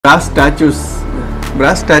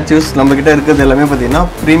brass statues நம்ம கிட்ட இருக்குது எல்லாமே பார்த்தீங்கன்னா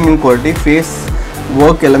ப்ரீமியம் குவாலிட்டி, ஃபேஸ்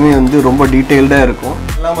ஒர்க் எல்லாமே வந்து ரொம்ப டீட்டெயில்டாக இருக்கும்.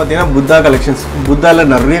 எல்லாம் பார்த்தீங்கன்னா புத்தா கலெக்ஷன்ஸ்,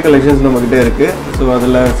 புத்தாவில் நிறைய கலெக்ஷன்ஸ் நம்மக்கிட்ட இருக்குது. ஸோ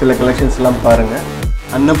அதில் சில கலெக்ஷன்ஸ்லாம் பாருங்கள்.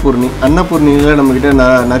 அன்னபூர்ணியில் நம்மக்கிட்ட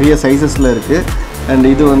நிறைய சைஸஸில் இருக்குது. அண்ட்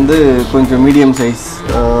இது வந்து கொஞ்சம் மீடியம் சைஸ்,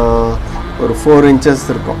 ஒரு 4 inches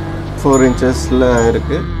இருக்கும், 4 inchesல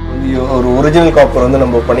இருக்குது. ஒரு ஒரிஜினல் காப்பர் வந்து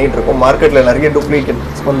நம்ம பண்ணிகிட்டு இருக்கோம். மார்க்கெட்டில் நிறைய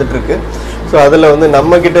டூப்ளிகேட்ஸ் வந்துட்டுருக்கு. ஸோ அதில் வந்து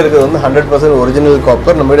நம்மக்கிட்ட இருக்கிறது வந்து 100% ஒரிஜினல்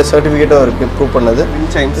காப்பர். நம்மகிட்ட சர்டிஃபிகேட்டும் இருக்குது ப்ரூவ் பண்ணது.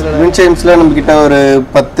 வின் சைம்ஸில் நம்மக்கிட்ட ஒரு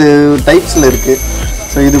 10 டைப்ஸில் இருக்குது.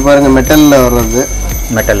 ஸோ இது பாருங்கள், மெட்டலில் வர்றது.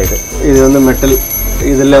 இது வந்து மெட்டல்.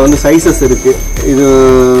 இதில் வந்து சைஸஸ் இருக்குது. இது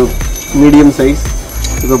மீடியம் சைஸ்,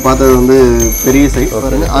 இப்போ பார்த்தது வந்து பெரிய சைஸ்.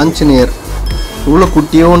 பாருங்கள், ஆஞ்சநேயர் இவ்வளோ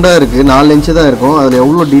குட்டியோண்டாக இருக்குது, 4 inch தான் இருக்கும். அதில்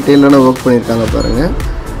எவ்வளோ டீட்டெயிலான ஒர்க் பண்ணியிருக்காங்க பாருங்கள்.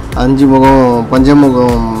 5 முகம்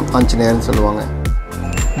பஞ்சமுகம் ஆஞ்சநேயர்னு சொல்லுவாங்க.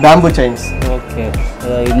 Bamboo chains. ஓகே,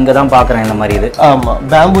 இங்கே தான் பார்க்குறேன் இந்த மாதிரி. இது ஆமாம்,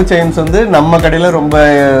 பேம்பு செயின்ஸ் வந்து நம்ம கடையில் ரொம்ப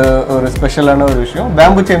ஒரு ஸ்பெஷலான ஒரு விஷயம்.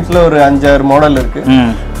 பேம்பு செயின்ஸில் ஒரு 5-6 மாடல் இருக்குது.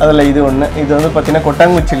 அதில் இது ஒன்று. இது வந்து பார்த்தீங்கன்னா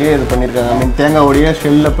கொட்டாங்குச்சிலேயே இது பண்ணியிருக்காங்க. ஐ மீன் தேங்காயோடைய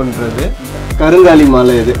ஷெல்லில் பண்ணுறது. கருங்காலி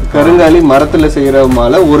மாலை. இது கருங்காலி மரத்தில் செய்கிற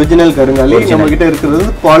மாலை, ஒரிஜினல் கருங்காலி. நம்மக்கிட்ட இருக்கிறது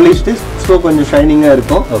வந்து பாலிஷ்டு, ஸோ கொஞ்சம் ஷைனிங்காக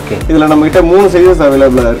இருக்கும். ஓகே, இதில் நம்மக்கிட்ட 3 சைஸஸ்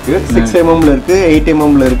அவைலபிளாக இருக்குது. 6 mmல இருக்குது, 8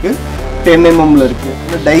 mmல இருக்குது, 10 mmல இருக்குது.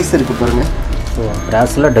 டைஸ் இருக்குது பாருங்கள்.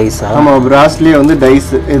 பிராஸ்ல டைஸா? ஆமா, பிராஸ்லயே வந்து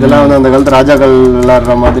டைஸ். இதெல்லாம் வந்து அந்த காலத்து ராஜாக்கள்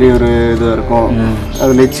விளையாடுற மாதிரி ஒரு இது இருக்கும்.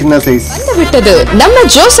 அதுல சின்ன சைஸ் விட்டது. நம்ம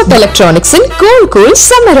ஜோசப் எலக்ட்ரானிக்ஸின் கூல்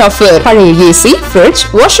சம்மர் ஆஃபர். பழைய ஏசி, ஃப்ரிட்ஜ்,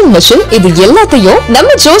 வாஷிங் மெஷின் இது எல்லாத்தையும் நம்ம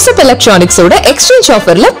ஜோசப் எலக்ட்ரானிக்ஸோட எக்ஸ்சேஞ்ச்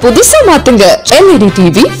ஆஃபர்ல புதுசா மாத்துங்க. LED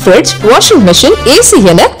TV, fridge, washing machine, AC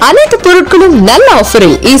என அனைத்து பொருட்களும் நல்ல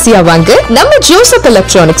ஆஃபரில் ஈஸியா வாங்க நம்ம ஜோசப்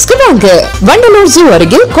எலக்ட்ரானிக்ஸ்க்கு வாங்க. வண்டலூர் ஜூ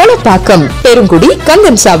அருகில் கோலப்பாக்கம், பெருங்குடி,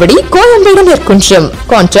 கந்தன்சாவடி, கோயம்பேடு, குன்றம்.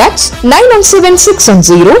 கான்டாக்ட்ஸ்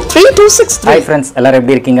 9176103263. ஹாய் ஃப்ரெண்ட்ஸ், எல்லாரும்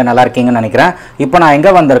எப்படி இருக்கீங்க? நல்லா இருக்கீங்கன்னு நினைக்கிறேன். இப்போ நான்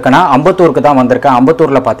எங்கே வந்திருக்கேன்னா அம்பத்தூருக்கு தான் வந்திருக்கேன்.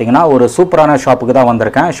 அம்பத்தூரில் பார்த்தீங்கன்னா ஒரு சூப்பரான ஷாப்புக்கு தான்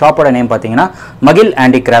வந்திருக்கேன். ஷாப்போட நேம் பார்த்தீங்கன்னா மகிழ்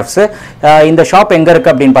ஹேண்டிகிராஃப்ட்ஸ். இந்த ஷாப் எங்கே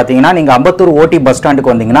இருக்குது அப்படின்னு பார்த்தீங்கன்னா, நீங்கள் அம்பத்தூர் ஓடி பஸ்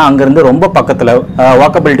ஸ்டாண்டுக்கு வந்தீங்கன்னா அங்கேருந்து ரொம்ப பக்கத்தில்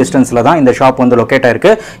வாக்கபிள் டிஸ்டன்ஸில் தான் இந்த ஷாப் வந்து லொக்கேட்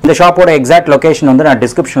ஆயிருக்கு. இந்த ஷாப்போட எக்ஸாக்ட் லொகேஷன் வந்து நான்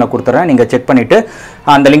டிஸ்கிரிப்ஷனில் கொடுத்துறேன். நீங்கள் செக் பண்ணிவிட்டு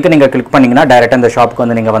அந்த லிங்க் நீங்கள் கிளிக் பண்ணிங்கன்னா டேரெக்டாக இந்த ஷாப்புக்கு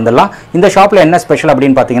வந்து நீங்கள் வந்துடலாம். இந்த ஷாப்பில் என்ன ஸ்பெஷல்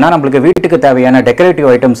அப்படின்னு பார்த்தீங்கன்னா, நம்மளுக்கு வீட்டுக்கு தேவையான டெக்கரேட்டிவ்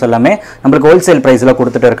ஐட்டம்ஸ் எல்லாமே நம்மளுக்கு ஹோல்சேல் பிரைஸ்ல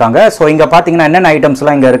கொடுத்துட்டு இருக்காங்க. ஸோ இங்க பாத்தீங்கன்னா என்னென்ன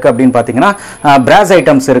ஐட்டம்ஸ்லாம் இங்க இருக்கு அப்படின்னு பாத்தீங்கன்னா, பிராஸ்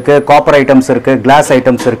ஐட்டம்ஸ் இருக்கு, காப்பர் ஐட்டம்ஸ் இருக்கு, கிளாஸ்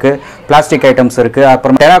ஐட்டம்ஸ் இருக்கு, பிளாஸ்டிக் ஐட்டம்ஸ் இருக்கு,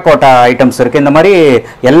 அப்புறம் டெராகோட்டா ஐட்டம்ஸ் இருக்கு. இந்த மாதிரி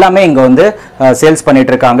எல்லாமே இங்க வந்து சேல்ஸ்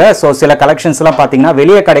பண்ணிட்டு இருக்காங்க. ஸோ சில கலெக்ஷன்ஸ் எல்லாம் பாத்தீங்கன்னா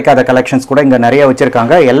வெளியே கிடைக்காத கலெக்ஷன்ஸ் கூட இங்க நிறைய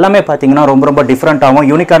வச்சிருக்காங்க. எல்லாமே பாத்தீங்கன்னா ரொம்ப ரொம்ப டிஃபரெண்டாகவும்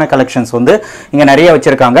யூனிக்கான கலெக்ஷன்ஸ் வந்து இங்க நிறைய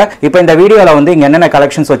வச்சிருக்காங்க. இப்போ இந்த வீடியோல வந்து இங்க என்னென்ன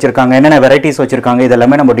கலெக்ஷன்ஸ் வச்சிருக்காங்க, என்னென்ன வெரைட்டிஸ் வச்சிருக்காங்க,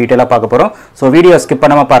 இதெல்லாமே நம்ம டீடைலா பார்க்க போறோம். ஸோ வீடியோ ஸ்கிப்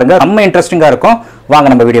பண்ணாம பாருங்க, ரொம்ப இன்ட்ரெஸ்டிங்கா இருக்கும். வாங்க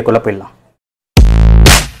நம்ம வீடியோக்குள்ள போயிடலாம்.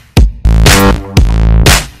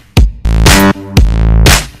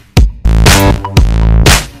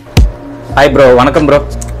 Hi bro. வணக்கம் ப்ரோ.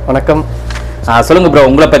 வணக்கம். சொல்லுங்க ப்ரோ,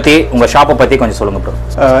 உங்களை பத்தி, உங்க ஷாப்பை பத்தி கொஞ்சம் சொல்லுங்க ப்ரோ.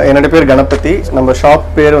 என்னோட பேர் கணபதி. நம்ம ஷாப்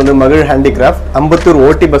பேர் வந்து மகிழ் ஹேண்டிகிராஃப்ட். அம்பத்தூர்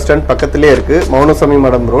ஓடி பஸ் ஸ்டாண்ட் பக்கத்துலேயே இருக்கு, மௌனசாமி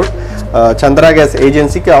மடம் ரோட், சந்திரா கேஸ்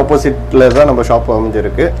ஏஜென்சிக்கு ஆப்போசிட்ல தான் நம்ம ஷாப்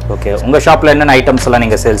அமைஞ்சிருக்கு. ஓகே, உங்க ஷாப்ல என்னென்ன ஐட்டம்ஸ் எல்லாம்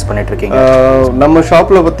நீங்க சேல்ஸ் பண்ணிட்டு இருக்கீங்க? நம்ம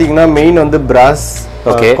ஷாப்ல பாத்தீங்கன்னா மெயின் வந்து பிராஸ்,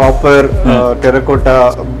 காப்பர், டெரகோட்டா,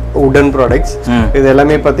 உடன் ப்ராடக்ட்ஸ். இது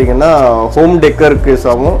எல்லாமே பாத்தீங்கன்னா ஹோம் டெக்கருக்கு யூஸ்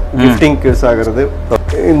ஆகும், கிஃப்டிங்க்கு யூஸ் ஆகுறது.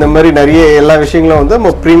 இந்த மாதிரி நிறைய எல்லா விஷயங்களும் வந்து நம்ம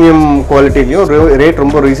ப்ரீமியம் குவாலிட்டிலையும் ரேட்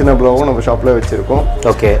ரொம்ப ரீசனபிளாகவும் நம்ம ஷாப்ல வச்சிருக்கோம்.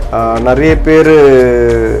 ஓகே, நிறைய பேர்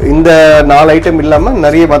இந்த 4 ஐட்டம் இல்லாம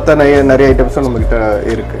நிறைய மற்ற நிறைய ஐட்டம்ஸும் நம்ம கிட்ட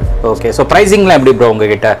இருக்கு. ஓகே, ஸோ ப்ரைஸிங்லாம் எப்படி ப்ரோ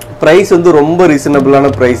உங்ககிட்ட? ப்ரைஸ் வந்து ரொம்ப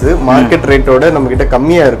ரீசனபிளான ப்ரைஸ், மார்க்கெட் ரேட்டோட நம்ம கிட்ட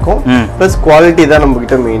கம்மியா இருக்கும். ப்ளஸ் குவாலிட்டி தான் நம்ம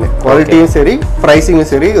கிட்ட மெயின். குவாலிட்டியும் சரி,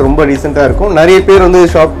 ப்ரைஸிங்கும் சரி ரொம்ப டீசெண்டா இருக்கும். நிறைய பேர் வந்து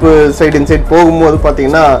ஷாப் சைடு இன்சைட் போகும்போது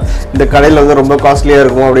பாத்தீங்கன்னா இந்த கடையில வந்து ரொம்ப காஸ்ட்லியா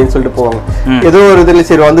இருக்கும் அப்படின்னு சொல்லிட்டு போவாங்க. ஏதோ ஒரு இதுல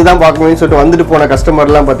சரி வந்து தான் பார்க்கணும்னு சொல்லிட்டு வந்துட்டு போன கஸ்டமர்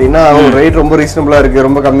எல்லாம் பாத்தீங்கன்னா ரேட் ரொம்ப ரீசனபிளா இருக்கு,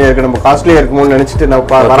 ரொம்ப கம்மியா இருக்கு, நம்ம காஸ்ட்லியா இருக்குமோன்னு நினைச்சிட்டு நான்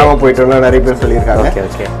வராம போயிட்டோம்னா நிறைய பேர் சொல்லியிருக்காங்க.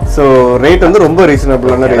 ஸோ ரேட் வந்து ரொம்ப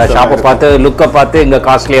ரீசனபிளான ரேட். ஷாப்பை பார்த்து லுக்கை பார்த்து இங்க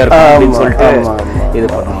காஸ்ட்லியா இருக்கும் அப்படின்னு சொல்லிட்டு இது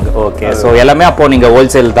பண்ணுவாங்க. ஓகே, ஸோ எல்லாமே அப்போ நீங்க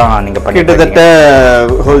ஹோல்சேல் தான் நீங்க கிட்டத்தட்ட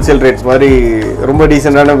ஹோல்சேல் ரேட்ஸ் மாதிரி ரொம்ப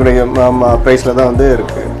டீசெண்டான பிரைஸ்ல தான் வந்து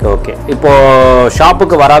இருக்கு. ஓகே, இப்போ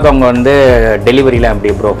ஷாப்புக்கு வராதவங்க வந்து டெலிவரிலாம்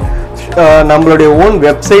எப்படி ப்ரோ? நம்மளுடைய ஓன்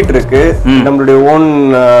வெப்சைட் இருக்கு, நம்மளுடைய ஓன்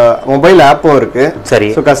மொபைல் ஆப்பும் இருக்கு. சரி.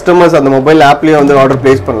 ஸோ கஸ்டமர்ஸ் அந்த மொபைல் ஆப்லயே வந்து ஆர்டர்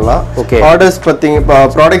பிளேஸ் பண்ணலாம். ஆர்டர்ஸ்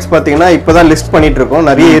ப்ராடக்ட்ஸ் பாத்தீங்கன்னா இப்பதான் லிஸ்ட் பண்ணிட்டு இருக்கோம்,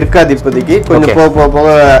 நிறைய இருக்காது இப்போதைக்கு, கொஞ்சம் போக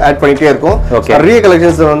ஆட் பண்ணிட்டே இருக்கும். நிறைய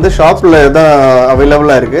கலெக்ஷன்ஸ் வந்து ஷாப்ல தான்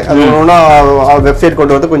அவைலபிளா இருக்கு. அது ஒன்னா வெப்சைட்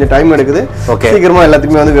கொண்டு வந்து கொஞ்சம் டைம் எடுக்குது. சீக்கிரமா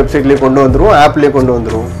எல்லாத்துக்குமே வந்து வெப்சைட்லயே கொண்டு வந்துருவோம், ஆப்லயே கொண்டு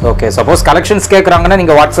வந்துருவோம். ஓகே, சப்போஸ் கலெக்ஷன்ஸ் கேக்குறாங்கன்னா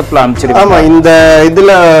நீங்க வாட்ஸ்அப்ல அனுப்பிச்சிடுங்க. ஆமா, இந்த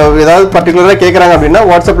இதுல ஏதாவது பர்டிகுலரா கேக்குறாங்க அப்படின்னா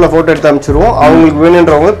வாட்ஸ்அப்ல போட்டோ எடுத்து அனுப்பிச்சிருவோம். அவங்களுக்கு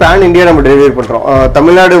வேணுன்றவங்க பேன் இந்தியா நம்ம டெலிவரி பண்றோம்.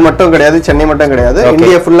 தமிழ்நாடு மட்டும் கிடையாது, சென்னை மட்டும் கிடையாது,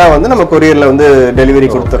 இந்தியா ஃபுல்லா வந்து நம்ம கொரியர்ல வந்து டெலிவரி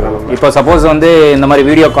கொடுத்துறோம். இப்போ சப்போஸ் வந்து இந்த மாதிரி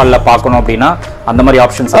வீடியோ கால்ல பார்க்கணும் அப்படின்னா அந்த மாதிரி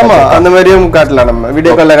ஆப்ஷன்ஸ். ஆமா, அந்த மாதிரியும் காட்டலாம். நம்ம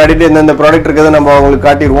வீடியோ கால்ல காட்டிட்டு இந்த ப்ராடக்ட் இருக்குது நம்ம அவங்களுக்கு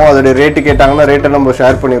காட்டிடுவோம். அதோட ரேட்டு கேட்டாங்கன்னா ரேட்டை நம்ம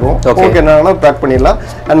ஷேர் பண்ணிடுவோம். ஓகே என்னன்னா பேக் பண்ணிடலாம்.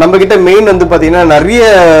 நம்ம கிட்ட மெயின் வந்து பாத்தீங்கன்னா நிறைய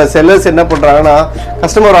செல்லர்ஸ் என்ன பண்றாங்கன்னா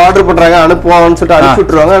கஸ்டமர் ஆர்டர் பண்றாங்க, அனுப்புவாங்கன்னு சொல்லிட்டு அனுப்பி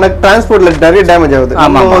விட்டுருவாங்க. எனக்கு டிரான்ஸ்போர்ட்ல நிறைய டேமேஜ் ஆகுது.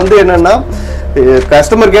 நம்ம வந்து என்னன்னா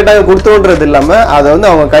கஸ்டமர் கேட்டாங்க கொடுத்தோன்றது இல்லாம அதை வந்து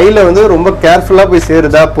அவங்க கையில வந்து ரொம்ப கேர்ஃபுல்லா போய்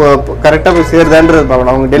சேருதா, கரெக்டா போய் சேருதான்றது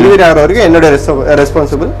பார்க்கணும். அவங்க டெலிவரி ஆகிற வரைக்கும் என்னோட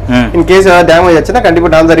ரெஸ்பான்சிபிள். இன் கேஸ் ஏதாவது டேமேஜ் ஆச்சுன்னா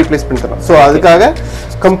கண்டிப்பா நான் தான் ரீப்ளேஸ் பண்ணி தரோம். ஸோ அதுக்காக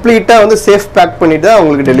கம்ப்ளீட்டா வந்து சேஃப் பேக் பண்ணிட்டு தான்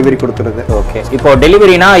அவங்களுக்கு டெலிவரி கொடுத்துருது. ஓகே, இப்போ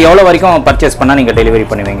டெலிவரினா எவ்வளவு வரைக்கும் பர்ச்சேஸ் பண்ணா நீங்க டெலிவரி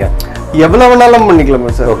பண்ணுவீங்க? எவ்வளவு வேணாலும் பண்ணிக்கலாம்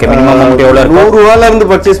சார். ஓகே, மினிமம் அமௌண்ட் எவ்வளவு இருக்கும்? 100 ரூபாயில இருந்து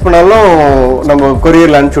பர்ச்சேஸ் பண்ணாலும் நம்ம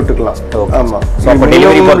கொரியர்ல அனுப்பிச்சு விட்டுக்கலாம். ஆமா, சோ அப்ப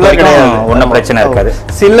டெலிவரி பொறுத்தவரைக்கும் ஒண்ணும் பிரச்சனை இருக்காது.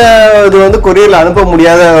 சில இது வந்து கொரியர்ல அனுப்ப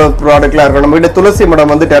முடியாத ப்ராடக்ட்லாம் இருக்கும். நம்ம கிட்ட துளசி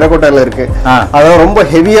மடம் வந்து டெரகோட்டால இருக்கு. அது ரொம்ப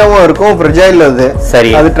ஹெவியாவும் இருக்கும், ஃப்ரெஜைல். அது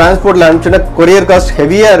சரி, அது டிரான்ஸ்போர்ட்ல அனுப்பிச்சுனா கொரியர் காஸ்ட்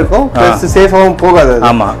ஹெவியா இருக்கும், பிளஸ் சேஃபாவும் போகாது.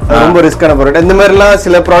 ஆமா, ரொம்ப ரிஸ்கான ப்ராடக்ட். இந்த மாதிரி எல்லாம்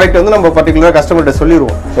சில ப்ராடக்ட் வந்து நம்ம பர்டிகுலரா கஸ்டமர்கிட்ட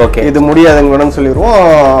சொல்லிடுவோம். ஓகே, இது முடியாதுங்க வேணும்னு சொல்லிடுவோம்,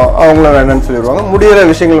 அவங்களும் வேணும்னு சொல்லிடுவாங்க. முடியிற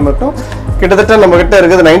விஷயங்கள் மட்டும் கிட்டத்தட்ட நம்ம கிட்ட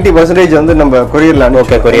இருக்கிறது 90% வந்து நம்ம கொரியர்ல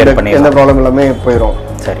கொரியர் பண்ணி எந்த ப்ராப்ளம் எல்லாமே போயிடும்.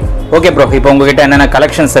 சரி, ஓகே ப்ரோ. இப்போ உங்ககிட்ட என்னென்ன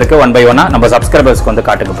கலெக்ஷன்ஸ் இருக்கு ஒன் பை ஒன்னா நம்ம சப்ஸ்கிரைபர்ஸ்க்கு வந்து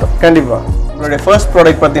காட்டுங்க ப்ரோ. கண்டிப்பா. நம்மளுடைய ஃபர்ஸ்ட்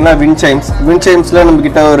ப்ராடக்ட் பார்த்தீங்கன்னா விண்ட் சைம்ஸ். விண்ட் சைம்ஸ்ல நம்ம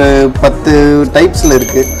கிட்ட ஒரு 10 டைப்ஸ்ல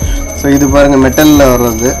இருக்கு. ஸோ இது பாருங்க, மெட்டல்ல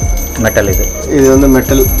வர்றது. மெட்டல் இது வந்து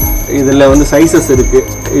மெட்டல். இதில் வந்து சைஸஸ் இருக்கு.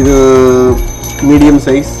 இது மீடியம்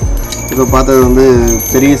சைஸ், இப்போ பார்த்தது வந்து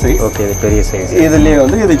பெரிய சைஸ். ஓகே, இது பெரிய சைஸ். இதுலேயே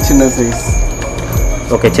வந்து இது சின்ன சைஸ்.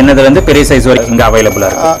 ஓகே, சின்னதுல இருந்து பெரிய சைஸ் வரைக்கும் இங்க அவைலபிளா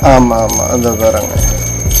இருக்கு. ஆமா ஆமா, அந்த பாருங்க,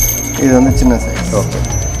 இது வந்து சின்ன சைஸ். ஓகே,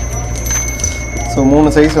 ஸோ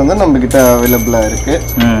 3 சைஸ் வந்து நம்ம கிட்ட அவைலபிளா இருக்கு.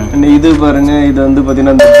 இது பாருங்க, இது வந்து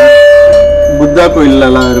பாத்தீங்கன்னா இந்த புத்தா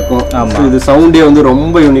கோயிலெல்லாம் இருக்கும். இது சவுண்டே வந்து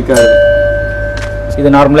ரொம்ப யூனிக்கா இருக்கு.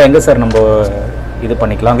 இது நார்மலா எங்க சார் நம்ம இது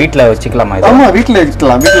பண்ணிக்கலாம், வீட்ல வச்சுக்கலாமா? ஆமா, வீட்ல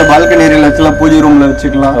வச்சுக்கலாம். வீட்ல பால்கனி ஏரியால வச்சுக்கலாம், பூஜை ரூம்ல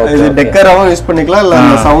வச்சுக்கலாம். இது டெக்கராவும் யூஸ் பண்ணிக்கலாம், இல்ல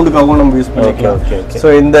சவுண்டுக்காகவும் நம்ம யூஸ் பண்ணிக்கலாம். சோ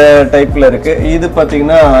இந்த டைப்ல இருக்கு. இது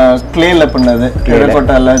பாத்தீங்கன்னா கிளேல பண்ணது,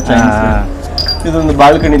 டெரகோட்டால சைன்ஸ். இது வந்து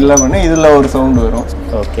பால்கனில பண்ண, இதுல ஒரு சவுண்ட் வரும்.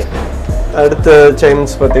 ஓகே, அடுத்த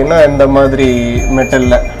செயின்ஸ் பாத்தீங்கன்னா இந்த மாதிரி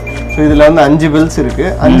மெட்டல்ல. ஸோ இதுல வந்து 5 பெல்ஸ் இருக்கு.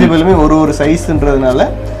 5 பெல்லுமே ஒரு சைஸ்ன்றதுனால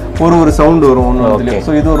ஒரு சவுண்ட் வரும் ஒன்று.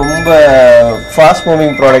 ஸோ இது ரொம்ப ஃபாஸ்ட்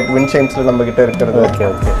மூவிங் ப்ராடக்ட் விண்ட் சைம்ஸ்ல நம்ம கிட்ட இருக்கிறது. Okay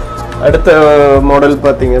okay. அடுத்த மாடல்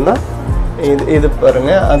பார்த்தீங்கன்னா இது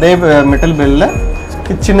பாருங்க, அதே மெட்டல் பெல்ல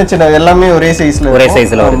சின்ன சின்ன எல்லாமே ஒரே சைஸ்ல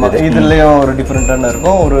வரும். இதுலயும் ஒரு டிஃப்ரெண்டான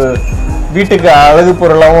இருக்கும், ஒரு வீட்டுக்கு அழகு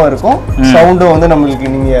பொருளாகவும் இருக்கும், சவுண்டும் வந்து நம்மளுக்கு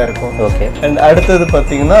இனிமையா இருக்கும். ஓகே. அண்ட் அடுத்தது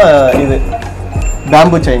பார்த்தீங்கன்னா இது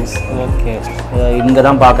பேம்பு செயின்ஸ். ஓகே, இங்க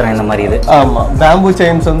தான் பார்க்குறேன் இந்த மாதிரி. இது ஆமாம், பேம்பு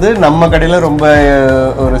செயின்ஸ் வந்து நம்ம கடையில் ரொம்ப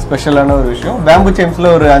ஒரு ஸ்பெஷலான ஒரு விஷயம். பேம்பு செயின்ஸில்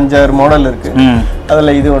ஒரு 5-6 மாடல் இருக்கு.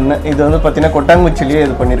 அதில் இது ஒன்று. இது வந்து பார்த்தீங்கன்னா கொட்டாங்குச்சிலேயே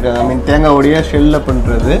இது பண்ணியிருக்காங்க. ஐ மீன் தேங்காயோடைய ஷெல்லில்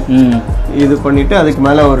பண்ணுறது. இது பண்ணிட்டு அதுக்கு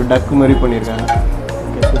மேலே ஒரு டக்கு மாதிரி பண்ணியிருக்காங்க.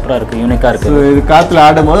 சூப்பராக இருக்குது, யூனிக்காக இருக்குது. ஸோ இது காற்றுல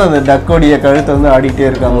ஆடும்போது அந்த டக்கோடைய கழுத்தை வந்து ஆடிட்டே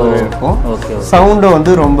இருக்க மாதிரி இருக்கும். ஓகே. சவுண்டும்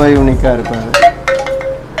வந்து ரொம்ப யூனிக்காக இருக்கும் அது.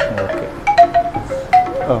 ஓகே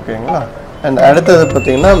ஓகேங்களா. அண்ட் அடுத்தது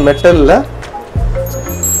பார்த்தீங்கன்னா மெட்டலில்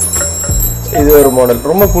இது ஒரு மாடல்,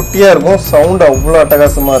 ரொம்ப குட்டியாக இருக்கும், சவுண்ட் அவ்வளோ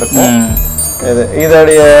அட்டகாசமாக இருக்கும்.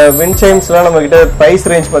 இதோடைய விண்ட் சைம்ஸ்லாம் நம்ம கிட்ட ப்ரைஸ்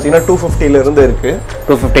ரேஞ்ச் பார்த்தீங்கன்னா 250 இருந்து இருக்கு.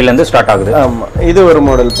 250 ஸ்டார்ட் ஆகுது. ஆமாம், இது ஒரு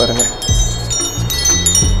மாடல் பாருங்க.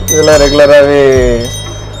 இதெல்லாம் ரெகுலராகவே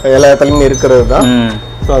எல்லா இடத்துலையுமே இருக்கிறது தான்.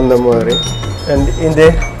 ஸோ அந்த மாதிரி. அண்ட் இந்த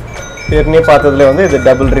ஏற்கனவே பார்த்ததுல வந்து இது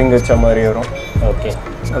டபுள் ரிங் வச்ச மாதிரி வரும். ஓகே.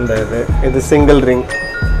 அந்த இது சிங்கிள் ரிங்.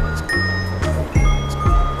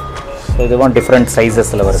 இதுவும் டிஃப்ரெண்ட்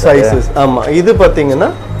சைஸஸ்ல வருது. சைஸஸ். ஆமாம், இது பார்த்தீங்கன்னா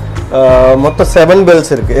மொத்தம் 7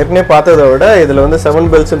 பெல்ஸ் இருக்குது. ஏற்கனவே பார்த்ததை விட இதில் வந்து 7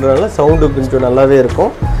 பெல்ஸ்ன்றதுனால சவுண்டு கொஞ்சம் நல்லாவே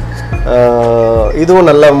இருக்கும். இதுவும்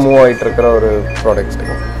நல்லா மூவ் ஆகிட்டு இருக்கிற ஒரு ப்ராடக்ட்.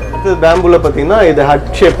 இது பேம்புல பார்த்தீங்கன்னா இது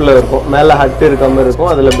ஹட் ஷேப்பில் இருக்கும், மேலே ஹட் இருக்க மாதிரி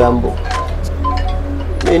இருக்கும், அதில் பேம்பு.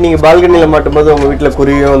 நீங்கள் பால்கனியில் மாட்டும்போது உங்கள் வீட்டில்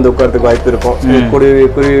குருவியும் வந்து உட்காரத்துக்கு வாய்ப்பு இருக்கும். குருவி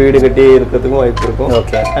வீடு கட்டி இருக்கிறதுக்கும் வாய்ப்பு இருக்கும்.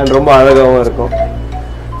 ஓகே. அண்ட் ரொம்ப அழகாகவும் இருக்கும்.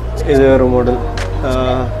 இது ஒரு மாடல்.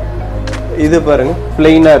 இது பாருங்க,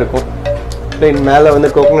 பிளெயினாக இருக்கும். plain மேலே வந்து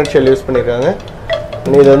கோகோனட் ஷெல் யூஸ் பண்ணியிருக்காங்க.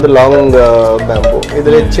 இது வந்து லாங் பேம்பு.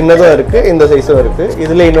 இதில் சின்னதாக இருக்குது, இந்த சைஸும் இருக்குது.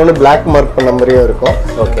 இதில் இன்னொன்று பிளாக் மார்க் பண்ண மாதிரியும் இருக்கும்.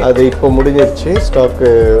 அது இப்போ முடிஞ்சிருச்சு, ஸ்டாக்கு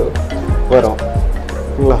வரும்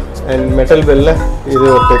ஓகேங்களா. அண்ட் மெட்டல் பெல்ல இது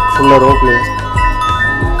ஒரு டைப் ஃபுல்லாக ரோ பிளே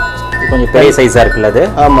கொஞ்சம் பெரிய சைஸாக இருக்குல்ல அது.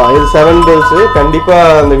 ஆமாம், இது 7 bells.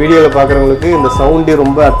 கண்டிப்பாக அந்த வீடியோவில் பார்க்குறவங்களுக்கு இந்த சவுண்டே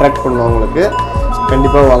ரொம்ப அட்ராக்ட் பண்ணுவாங்களுக்கு,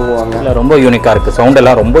 கண்டிப்பாக வாங்குவாங்க. இல்லை ரொம்ப யூனிக்காக இருக்குது, சவுண்ட்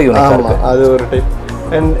எல்லாம் ரொம்ப யூனிக்காக இருக்குது. அது ஒரு டைப்.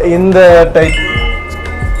 அண்ட் இந்த டைப்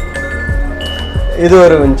இது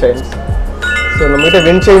ஒரு விண்ட் சைன்ஸ். ஸோ நம்மகிட்ட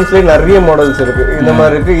விண்ட் சைன்ஸ்லேயே நிறைய மாடல்ஸ் இருக்குது. இந்த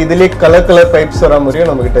மாதிரி இருக்குது. இதுலேயே கலர் பைப்ஸ் வர மாதிரியும்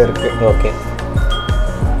நம்மகிட்ட இருக்குது. ஓகே,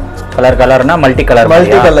 கலர்னா மல்டி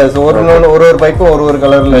கலர்ஸ், ஒரு பைப்பும் ஒரு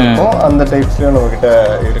கலரில் இருக்கும். அந்த டைப்ஸ்லேயும் நம்மகிட்ட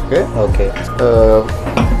இருக்குது. ஓகே,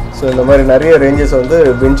 ஸோ இந்த மாதிரி நிறைய ரேஞ்சஸ் வந்து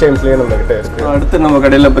விண்ட் சைன்ஸ்லேயே நம்மகிட்ட இருக்குது. அடுத்து நம்ம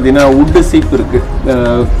கடையில் பார்த்தீங்கன்னா உட்டு சீப் இருக்குது,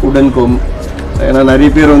 உடன் கோம். ஏன்னா நிறைய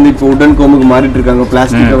பேர் வந்து இப்போ உடன் கோமுக்கு மாறிட்டு இருக்காங்க.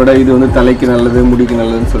 பிளாஸ்டிக்கை விட இது வந்து தலைக்கு நல்லது, முடிக்கு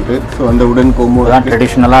நல்லதுன்னு சொல்லிட்டு. ஸோ அந்த உடன் கோமு தான்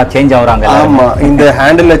ட்ரெடிஷ்னலாக சேஞ்ச் ஆகுறாங்க. ஆமாம், இந்த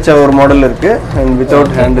ஹேண்டில் வச்ச ஒரு மாடல் இருக்குது, அண்ட்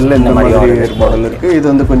வித்தவுட் ஹேண்டில் இந்த மாதிரி ஒரு மாடல் இருக்குது. இது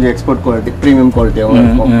வந்து கொஞ்சம் எக்ஸ்போர்ட் குவாலிட்டி, ப்ரீமியம் குவாலிட்டியாகவும்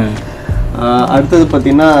இருக்கும். அடுத்தது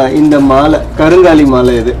பார்த்தீங்கன்னா இந்த மாலை, கருங்காலி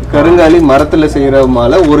மாலை. இது கருங்காலி மரத்தில் செய்கிற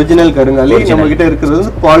மாலை, ஒரிஜினல் கருங்காலி. நம்மகிட்ட இருக்கிறது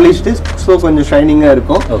வந்து பாலிஷ்டு, ஸோ கொஞ்சம் ஷைனிங்காக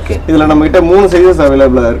இருக்கும். ஓகே, இதில் நம்மகிட்ட 3 சைஸஸ்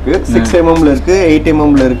அவைலபிளாக இருக்குது. 6 mm இருக்குது, 8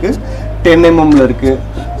 mm இருக்குது, 10 mm இருக்குது.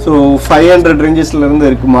 ஸோ 500 ரேஞ்சஸ்லேருந்து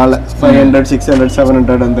இருக்குது மாலை. 500, 600,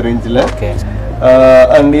 700 அந்த ரேஞ்சில்.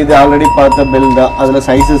 அண்ட் இது ஆல்ரெடி பார்த்த பெல் தான், அதில்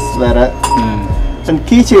சைஸஸ் வேறு. அண்ட்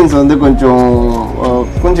கீ செயின்ஸ் வந்து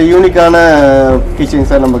கொஞ்சம் யூனிக்கான கீ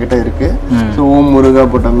செயின்ஸாக நம்மக்கிட்ட இருக்குது. ஸோ ஓம் முருகா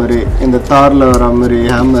போட்ட மாதிரி, இந்த தாரில் வர மாதிரி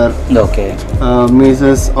hammer. Okay,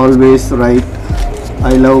 misses always right,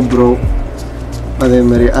 I love bro, அதே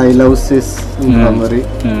மாதிரி ஐ லவ் சிஸ்ன்ற மாதிரி.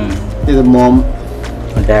 இது மாம்,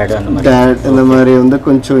 டேட், இந்த மாதிரி வந்து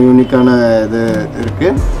கொஞ்சம் யூனிக்கான இது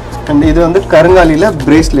இருக்குது. அண்ட் இது வந்து கருங்காலியில்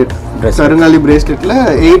பிரேஸ்லெட். கருங்காலி பிரேஸ்லெட்டில்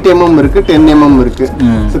 8 mm இருக்குது, 10 mm இருக்குது.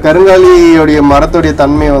 ஸோ கருங்காலியோடைய மரத்துடைய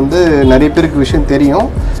தன்மை வந்து நிறைய பேருக்கு விஷயம் தெரியும்.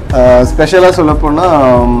 ஸ்பெஷலாக சொல்லப்போனால்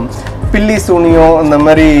பில்லி சூனியம் இந்த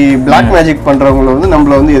மாதிரி பிளாக் மேஜிக் பண்ணுறவங்கள வந்து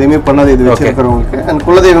நம்மள வந்து எதுவுமே பண்ணாது இது வச்சிருக்கிறவங்களுக்கு. அண்ட்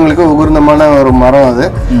குலதெய்வங்களுக்கு உகந்தமான ஒரு மரம் அது.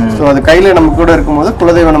 ஸோ அது கையில் நம்ம கூட இருக்கும்போது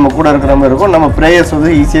குலதெய்வம் நம்ம கூட இருக்கிற மாதிரி இருக்கும். நம்ம ப்ரேயர்ஸ்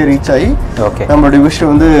வந்து ஈஸியாக ரீச் ஆகி நம்மளுடைய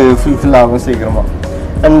விஷயம் வந்து ஃபுல்ஃபில் ஆகும் சீக்கிரமாக.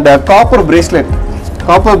 அண்ட் காப்பர்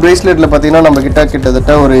பிரேஸ்லெட்டில் பார்த்தீங்கன்னா நம்ம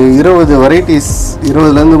கிட்டத்தட்ட ஒரு 20 வெரைட்டிஸ்,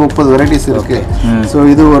 20லேருந்து 30 வெரைட்டிஸ் இருக்குது. ஸோ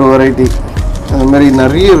இது ஒரு வெரைட்டி. அந்த மாதிரி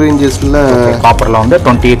நிறைய ரேஞ்சஸில் காப்பரில் வந்து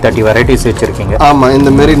 20-30 வெரைட்டிஸ் வச்சுருக்கீங்க. ஆமாம், இந்த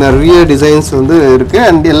மாதிரி நிறைய டிசைன்ஸ் வந்து இருக்குது.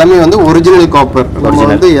 அண்ட் எல்லாமே வந்து ஒரிஜினல் காப்பர். நம்ம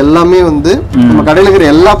வந்து எல்லாமே வந்து நம்ம கடையில் இருக்கிற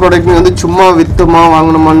எல்லா ப்ராடக்ட்டுமே வந்து சும்மா விற்றுமா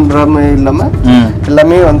வாங்கணுமான்ற மாதிரி இல்லாமல்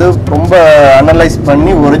எல்லாமே வந்து ரொம்ப அனலைஸ்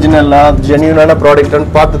பண்ணி ஒரிஜினலாக ஜென்யூனான ப்ராடக்ட்னு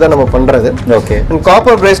பார்த்து தான் நம்ம பண்ணுறது. ஓகே, அண்ட்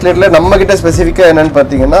காப்பர் பிரேஸ்லெட்டில் நம்மக்கிட்ட ஸ்பெசிஃபிக்காக என்னென்னு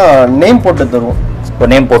பார்த்தீங்கன்னா நேம் போட்டு தருவோம்.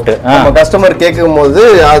 நேம் போட்டு நம்ம கஸ்டமர் கேட்கும் போது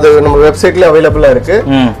அது நம்ம வெப்சைட்ல அவைலபிளா இருக்கு.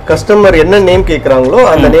 கஸ்டமர் என்ன நேம் கேட்கறாங்களோ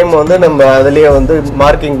அந்த நேம் வந்து நம்ம அதுலயே வந்து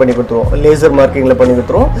மார்க்கிங் பண்ணி கொடுத்துருவோம், லேசர் மார்க்கிங்ல பண்ணி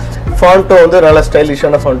கொடுத்துருவோம். ஃபாண்ட்டும் வந்து நல்ல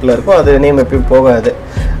ஸ்டைலிஷான ஃபாண்ட்ல இருக்கும். அது நேம் எப்பயும் போகாது.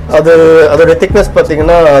 அதோட திக்னஸ்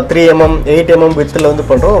பார்த்தீங்கன்னா 3 mm 8 mm வித்தில் வந்து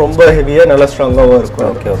பண்றோம். ரொம்ப ஹெவியா நல்லா ஸ்ட்ராங்காகவும்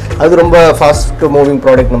இருக்கும். அது ரொம்ப ஃபாஸ்ட் மூவிங்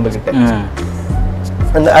ப்ராடக்ட் நம்ம கிட்ட.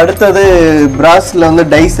 அந்த அடுத்தது பிராஸ்ல வந்து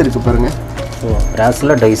டைஸ் இருக்கு பாருங்க.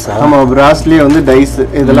 பிராஸ்ல டைஸ். ஆமாம், பிராஸ்லேயே வந்து டைஸ்.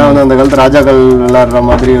 இதெல்லாம் வந்து அந்த காலத்து ராஜாக்கள் விளாடுற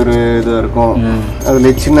மாதிரி ஒரு இது இருக்கும்.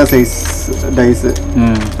 அதில் சின்ன சைஸ் டைஸு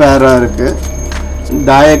பேராக இருக்குது.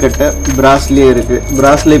 தாயக்கட்டை பிராஸ்லேயே இருக்குது.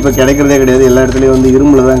 பிராஸ்ல இப்போ கிடைக்கிறதே கிடையாது, எல்லா இடத்துலையும் வந்து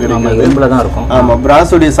இரும்பில் தான் கிடைக்கும். இரும்பில் தான் இருக்கும். ஆமாம்,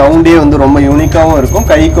 பிராஸுடைய சவுண்டே வந்து ரொம்ப யூனிக்காகவும் இருக்கும்,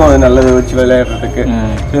 கைக்கும் அது நல்லதை வச்சு விளையாடுறதுக்கு.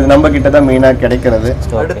 இது நம்ம கிட்ட தான் மெயினாக கிடைக்கிறது.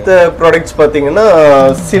 அடுத்த ப்ராடக்ட்ஸ் பார்த்தீங்கன்னா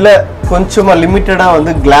சில கொஞ்சமாக லிமிட்டடாக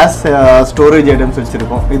வந்து கிளாஸ் ஸ்டோரேஜ் ஐட்டம்ஸ்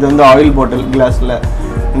வச்சுருக்கோம். இது வந்து ஆயில் பாட்டில் கிளாஸில்.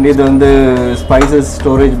 இது வந்து ஸ்பைசஸ்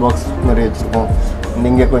ஸ்டோரேஜ் பாக்ஸ் மாதிரி வச்சுருக்கோம்.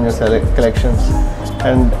 நீங்கள் கொஞ்சம் கலெக்ஷன்ஸ்.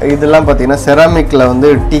 அண்ட் இதெல்லாம் பார்த்தீங்கன்னா செராமிக்கில் வந்து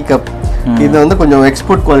டீ கப். இது வந்து கொஞ்சம்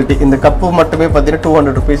எக்ஸ்போர்ட் குவாலிட்டி. இந்த கப்பு மட்டுமே பார்த்தீங்கன்னா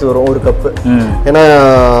 200 rupees வரும் ஒரு கப்பு. ஏன்னா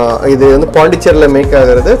இது வந்து பாண்டிச்சேரியில் மேக்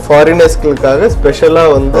ஆகிறது. ஃபாரினர்ஸ்களுக்காக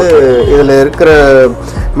ஸ்பெஷலாக வந்து இதில் இருக்கிற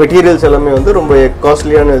மெட்டீரியல்ஸ் எல்லாமே வந்து ரொம்ப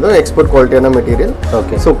காஸ்ட்லியான இதுவும் எக்ஸ்போர்ட் குவாலிட்டியான மெட்டீரியல்.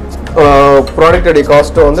 ஓகே, ஸோ ப்ராடக்டோடைய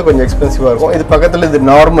காஸ்ட்டும் வந்து கொஞ்சம் எக்ஸ்பென்சிவாக இருக்கும். இது பக்கத்தில் இது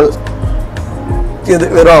நார்மல், இது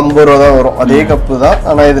வெறும் 50 ரூபா தான் வரும். அதே கப்பு தான்,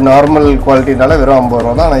 ஆனால் இது நார்மல் குவாலிட்டினால வெறும் 50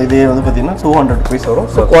 ரூபா தான். ஆனால் இதே வந்து பார்த்தீங்கன்னா 200 rupees வரும்.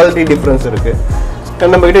 ஸோ குவாலிட்டி டிஃப்ரென்ஸ் இருக்குது.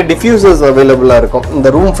 நம்ம கிட்ட டிஃப்யூசர்ஸ் அவைலபிளா இருக்கும். இந்த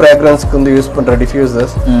ரூம் ஃப்ராக்ரன்ஸ்க்கு வந்து யூஸ் பண்ற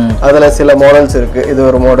டிஃப்யூசர்ஸ், அதுல சில மாடல்ஸ் இருக்கு. இது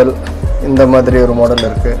ஒரு மாடல், இந்த மாதிரி ஒரு மாடல்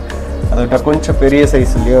இருக்கு. அதோட கொஞ்சம் பெரிய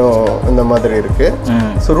சைஸ்லயும் இந்த மாதிரி இருக்கு.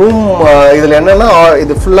 ஸோ ரூம் இதில் என்னன்னா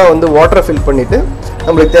இது ஃபுல்லாக வந்து வாட்டரை ஃபில் பண்ணிட்டு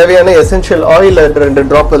நம்மளுக்கு தேவையான எசென்ஷியல் ஆயில் 2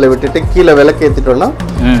 ட்ராப் அதில் விட்டுட்டு கீழே விளக்கு ஏற்றிட்டோம்னா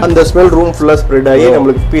அந்த ஸ்மெல் ரூம் ஃபுல்லாக ஸ்ப்ரெட் ஆகி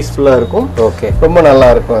நம்மளுக்கு பீஸ்ஃபுல்லாக இருக்கும். ஓகே, ரொம்ப நல்லா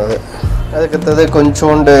இருக்கும் அது. அதுக்கடுத்தது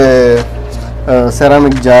கொஞ்சோண்டு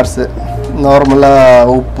செராமிக் ஜார்ஸு,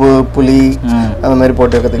 நார்மலாக உப்பு புளி அந்த மாதிரி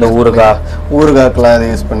போட்டு வைக்கிறதுக்கு ஊறுகாய்க்கெலாம் அதை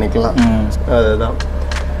யூஸ் பண்ணிக்கலாம். அதுதான்.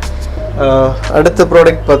 அடுத்த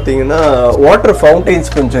ப்ராடக்ட் பார்த்தீங்கன்னா வாட்டர்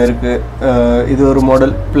ஃபவுண்டைன்ஸ் கொஞ்சம் இருக்குது. இது ஒரு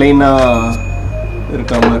மாடல் பிளெயினாக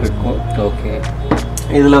இருக்க மாதிரி இருக்கும். ஓகே,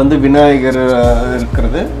 இதில் வந்து விநாயகர்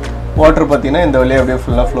இருக்கிறது. வாட்டர் பார்த்தீங்கன்னா இந்த வழியாக அப்படியே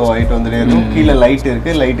ஃபுல்லாக ஃப்ளோ ஆகிட்டு வந்துட்டே இருக்கும். கீழே லைட்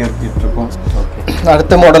இருக்குது, லைட் எடுத்துகிட்டு இருக்கும். ஓகே,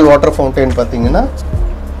 அடுத்த மாடல் வாட்டர் ஃபவுண்டைன் பார்த்தீங்கன்னா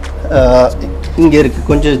இங்கே இருக்குது,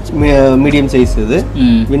 கொஞ்சம் மீடியம் சைஸ். இது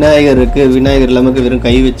விநாயகர் இருக்குது. விநாயகர் நமக்கு வெறும்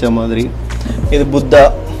கை வச்ச மாதிரி. இது புத்தா,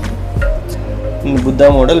 இந்த புத்தா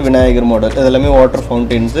மாடல், விநாயகர் மாடல். இதெல்லாமே வாட்டர்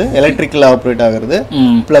ஃபவுண்டைன்ஸு, எலக்ட்ரிக்கல் ஆப்ரேட் ஆகுறது.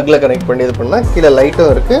 ப்ளக்ல கனெக்ட் பண்ணி இது பண்ணால் கீழே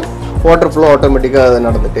லைட்டும் இருக்குது, வாட்டர் ஃப்ளோ ஆட்டோமேட்டிக்காக அது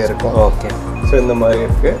நடந்துகிட்டே இருக்கும். ஓகே, ஸோ இந்த மாதிரி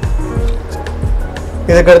இருக்குது.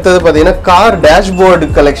 இதுக்கு அடுத்தது பார்த்தீங்கன்னா கார் டேஷ்போர்டு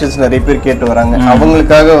கலெக்ஷன்ஸ் நிறைய பேர் கேட்டு வராங்க.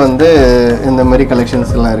 அவங்களுக்காக வந்து இந்த மாதிரி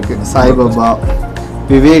கலெக்ஷன்ஸ் எல்லாம் இருக்குது. சாய்பாபா,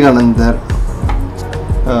 விவேகானந்தர்,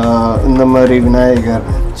 இந்த மாதிரி விநாயகர்,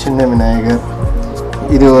 சின்ன விநாயகர்.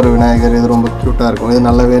 இது ஒரு விநாயகர், இது ரொம்ப க்யூட்டாக இருக்கும். இது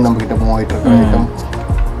நல்லாவே நம்மக்கிட்ட மூவ் ஆகிட்டு இருக்கிற ஐட்டம்.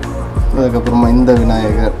 அதுக்கப்புறமா இந்த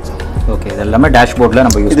விநாயகர். ஓகே, இது எல்லாமே டேஷ்போர்டில்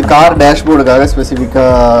நம்ம யூஸ். இது கார் டேஷ்போர்டுக்காக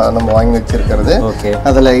ஸ்பெசிஃபிக்காக நம்ம வாங்கி வச்சிருக்கிறது. ஓகே,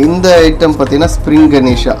 அதில் இந்த ஐட்டம் பார்த்தீங்கன்னா ஸ்ப்ரிங்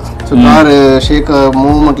கணேஷா. ஸோ கார் ஷேக்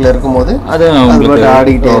மூவ்மெண்ட்டில் இருக்கும்போது அது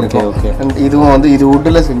ஆடிக்கிட்டே இருக்கும். அண்ட் இதுவும் வந்து இது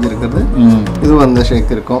வுட்டில் செஞ்சுருக்கிறது. இதுவும் அந்த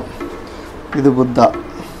ஷேக் இருக்கும். இது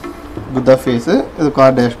புத்தா ஃபேஸு. இது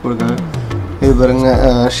கார் டேஷ்போர்டுக்காக. இது பாருங்க,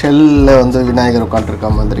 ஷெல்லில் வந்து விநாயகர் உட்காந்துருக்க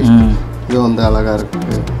மாதிரி. இது வந்து அழகாக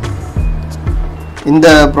இருக்குது. இந்த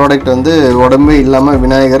ப்ராடக்ட் வந்து உடம்பே இல்லாமல்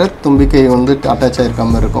விநாயகரை தும்பிக்கை வந்து அட்டாச் ஆகிருக்க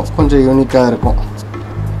மாதிரி இருக்கும். கொஞ்சம் யூனிக்காக இருக்கும்.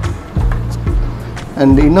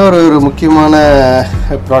 அண்ட் இன்னொரு ஒரு முக்கியமான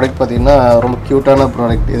ப்ராடக்ட் பார்த்திங்கன்னா ரொம்ப க்யூட்டான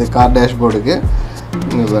ப்ராடக்ட். இது கார் டேஷ்போர்டுக்கு.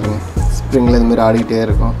 இங்கே பாருங்கள், ஸ்ப்ரிங்கில் இதுமாரி ஆடிக்கிட்டே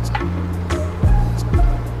இருக்கும்.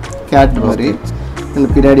 கேட் மாதிரி. இந்த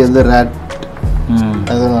பின்னாடி வந்து ரேட்,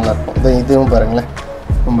 அதுவும் நல்லாயிருக்கும். இதுவும் பாருங்களேன்,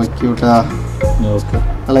 ரொம்ப க்யூட்டாக. ஓகே,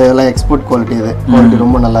 நல்லா இதெல்லாம் எக்ஸ்போர்ட் குவாலிட்டி. இது குவாலிட்டி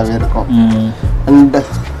ரொம்ப நல்லாவே இருக்கும். அண்ட்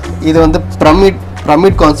இது வந்து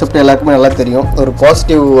பிரமிட் கான்செப்ட் எல்லாருக்குமே நல்லா தெரியும். ஒரு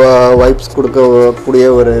பாசிட்டிவ் வைப்ஸ் கொடுக்கக்கூடிய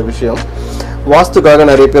ஒரு விஷயம். வாஸ்துக்காக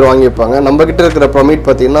நிறைய பேர் வாங்கி வைப்பாங்க. நம்மக்கிட்ட இருக்கிற பிரமிட்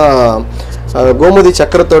பார்த்திங்கன்னா கோமதி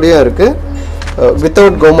சக்கரத்தோடையும் இருக்குது,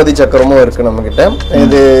 வித்தவுட் கோமதி சக்கரமும் இருக்குது நம்மக்கிட்ட.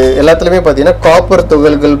 இது எல்லாத்துலேயுமே பார்த்தீங்கன்னா காப்பர்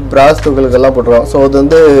துகள்கள், பிராஸ் துகள்கள்லாம் போட்டுருவோம். ஸோ அது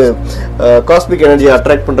வந்து காஸ்மிக் எனர்ஜியை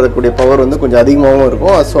அட்ராக்ட் பண்ணுறக்கூடிய பவர் வந்து கொஞ்சம் அதிகமாகவும்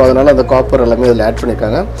இருக்கும். ஸோ அதனால் அந்த காப்பர் எல்லாமே இதில் ஆட்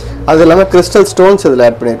பண்ணியிருக்காங்க. அது இல்லாமல் கிறிஸ்டல் ஸ்டோன்ஸ் இதில்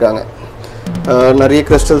ஆட் பண்ணியிருக்காங்க. நிறைய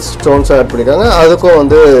கிறிஸ்டல் ஸ்டோன்ஸ் ஆட் பண்ணியிருக்காங்க. அதுக்கும்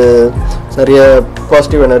வந்து நிறைய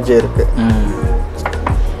பாசிட்டிவ் எனர்ஜி இருக்குது.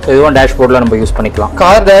 இதுவும் டேஷ்போர்டில் நம்ம யூஸ் பண்ணிக்கலாம்.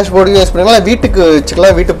 கார் டேஷ்போர்டுக்கு யூஸ் பண்ணிக்கலாம், வீட்டுக்கு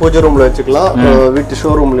வச்சுக்கலாம், வீட்டு பூஜை ரூமில் வச்சுக்கலாம், வீட்டு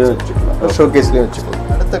ஷோரூம்லேயும் வச்சுக்கலாம், ஷோகேஸ்லேயும் வச்சுக்கலாம்.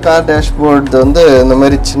 அடுத்த கார் டேஷ்போர்டு வந்து இந்த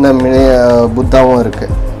மாதிரி சின்ன மினி புத்தாவும்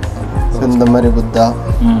இருக்குது. இந்த மாதிரி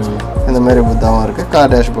புத்தாவும் இருக்குது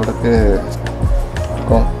கார் டேஷ்போர்டுக்கு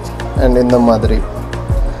இருக்கும். அண்ட் இந்த மாதிரி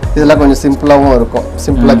இதெல்லாம் கொஞ்சம் சிம்பிளாகவும் இருக்கும்.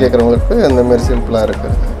 சிம்பிளாக கேட்குறவங்களுக்கு இந்த மாதிரி சிம்பிளாக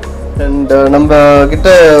இருக்குது. அண்ட் நம்ம கிட்ட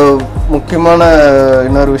முக்கியமான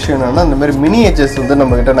இன்னொரு விஷயம் என்னென்னா, இந்த மாதிரி மினியேச்சர்ஸ் வந்து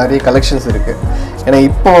நம்மக்கிட்ட நிறைய கலெக்ஷன்ஸ் இருக்குது. ஏன்னா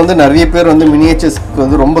இப்போ வந்து நிறைய பேர் வந்து மினியேச்சர்ஸ்க்கு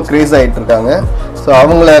வந்து ரொம்ப க்ரேஸ் ஆகிட்டு இருக்காங்க. ஸோ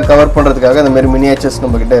அவங்கள கவர் பண்ணுறதுக்காக இந்த மாதிரி மினியேச்சர்ஸ்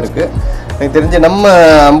நம்மக்கிட்ட இருக்குது. எனக்கு தெரிஞ்ச நம்ம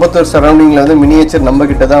அம்பத்தூர் சரௌண்டிங்கில் வந்து மினியேச்சர்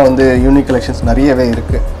நம்மக்கிட்ட தான் வந்து யூனிக் கலெக்ஷன்ஸ் நிறையவே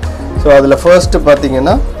இருக்குது. ஸோ அதில் ஃபர்ஸ்ட்டு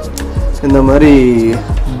பார்த்திங்கன்னா இந்த மாதிரி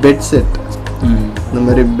பெட் செட், இந்த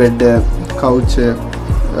மாதிரி பெட்டு, கவுச்சு,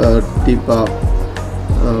 டீப்பா,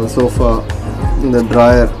 சோஃபா, இந்த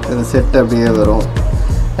ட்ராயர், இந்த செட் அப்படியே வரும்.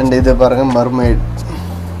 அண்ட் இது பாருங்கள், மர்மைட்,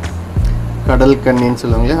 கடல் கண்ணின்னு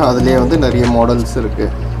சொல்லுவாங்களே, அதுலேயே வந்து நிறைய மாடல்ஸ்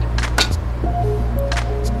இருக்குது.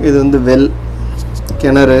 இது வந்து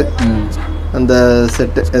கிணறு, அந்த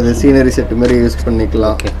செட்டு, அது சீனரி செட்டு மாதிரி யூஸ்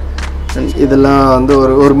பண்ணிக்கலாம். அண்ட் இதெல்லாம் வந்து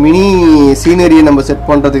ஒரு மினி சீனரியை நம்ம செட்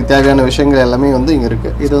பண்ணுறதுக்கு தேவையான விஷயங்கள் எல்லாமே வந்து இங்கே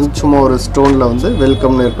இருக்குது. இது வந்து சும்மா ஒரு ஸ்டோனில் வந்து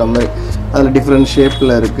வெல்கம்னு இருக்க மாதிரி, அதில் டிஃப்ரெண்ட்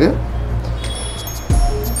ஷேப்பில் இருக்குது.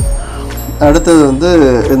 அடுத்தது வந்து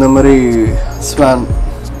இந்த மாதிரி ஸ்வான்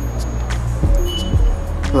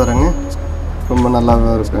பாருங்க, ரொம்ப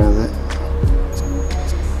நல்லாவே இருக்கும்.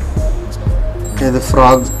 இது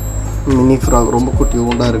ஃப்ராக், மினி ஃப்ராக், ரொம்ப குட்டி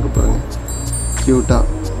ஊண்டாக இருக்குது பாருங்கள், க்யூட்டாக.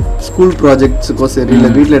 ஸ்கூல் ப்ராஜெக்ட்ஸுக்கோ சரி, இல்லை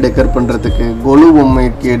வீட்டில் டெக்கர் பண்ணுறதுக்கு, கொலு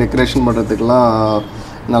பொம்மைக்கு டெக்கரேஷன் பண்ணுறதுக்கெலாம்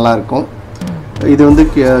நல்லாயிருக்கும். இது வந்து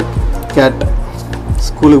கேட்,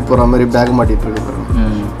 ஸ்கூலுக்கு போகிற மாதிரி பேக் மாட்டிகிட்டு இருக்கு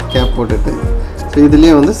பாருங்கள், கேப் போட்டுட்டு. ஸோ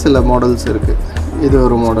இதுலேயே வந்து சில மாடல்ஸ் இருக்குது. இது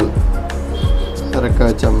ஒரு மாடல் ரெக்க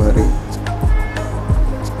வச்ச மாதிரி,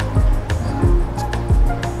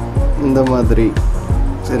 இந்த மாதிரி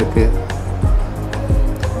இருக்குது.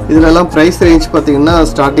 இதிலெல்லாம் ப்ரைஸ் ரேஞ்ச் பார்த்தீங்கன்னா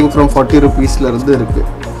ஸ்டார்டிங் ஃப்ரம் 40 rupeesலேருந்து இருக்குது.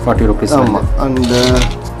 40 rupees. ஆமாம். அண்டு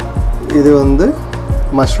இது வந்து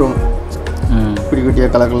மஷ்ரூம், குட்டி குட்டியாக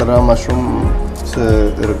கலராக மஷ்ரூம்ஸ்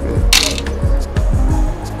இருக்குது.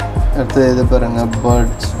 அடுத்து இது பாருங்கள்,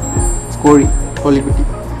 பேர்ட்ஸ், கோழிக்குட்டி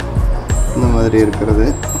இந்த மாதிரி இருக்கிறது.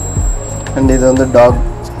 அண்ட் இது வந்து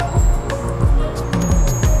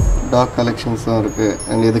டாக் கலெக்ஷன்ஸும் இருக்குது.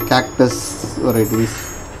 அண்ட் இது கேக்டஸ் வெரைட்டிஸ்.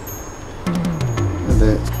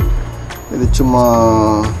 இது சும்மா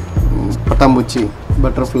பட்டாம்பூச்சி,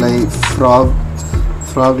 பட்டர்ஃப்ளை,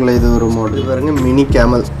 ஃப்ராகில் இது ஒரு மாடல். பாருங்க, மினி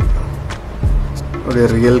கேமல், ஒரு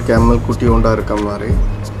ரியல் கேமல் குட்டி உண்டா இருக்க மாதிரி.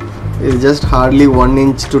 இது just Hartley 1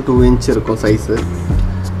 inch to 2 inch இருக்கும் சைஸு.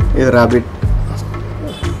 இது ராபிட்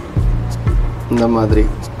இந்த மாதிரி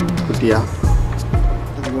குட்டியாக.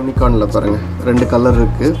 யூனிகார்னில் பாருங்கள் 2 கலர்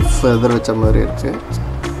இருக்குது, ஃபெதர் வச்ச மாதிரி இருக்குது.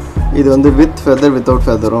 இது வந்து வித் ஃபெதர் வித்தவுட்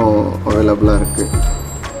ஃபெதரும் அவைலபிளாக இருக்குது.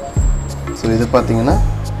 ஸோ இது பார்த்தீங்கன்னா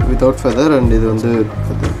வித்தவுட் ஃபெதர் அண்ட் இது வந்து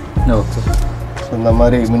ஃபெதர். ஓகே. ஸோ இந்த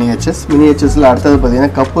மாதிரி மினியேச்சர்ஸில் அடுத்தது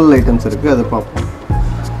பார்த்தீங்கன்னா கப்புள் ஐட்டம்ஸ் இருக்குது, அது பார்ப்போம்.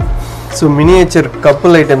 ஸோ மினியேச்சர்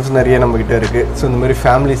கப்புள் ஐட்டம்ஸ் நிறைய நம்மக்கிட்ட இருக்குது. ஸோ இந்த மாதிரி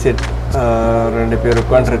ஃபேமிலி செட் 2 பேர்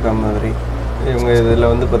உட்காண்ட்ருக்க மாதிரி. இவங்க இதில்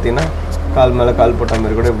வந்து பார்த்திங்கன்னா கால் மேலே கால் போட்ட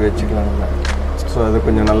மாதிரி கூட இப்படி வச்சுக்கலாம் நம்ம. ஸோ அது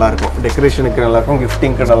கொஞ்சம் நல்லாயிருக்கும், டெக்கரேஷனுக்கு நல்லாயிருக்கும்,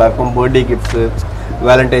 கிஃப்டிங்க்கு நல்லாயிருக்கும், birthday gifts,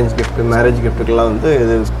 Valentine's gift, marriage கிஃப்ட்டுக்கெலாம் வந்து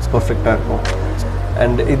இது பர்ஃபெக்டாக இருக்கும்.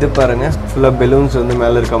 அண்ட் இது பாருங்கள், ஃபுல்லாக பெலூன்ஸ் வந்து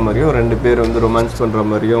மேலே இருக்க மாதிரியும் 2 பேர் வந்து ரொமான்ஸ் பண்ணுற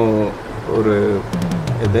மாதிரியும் ஒரு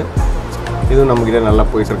இதுவும் நம்மக்கிட்ட நல்லா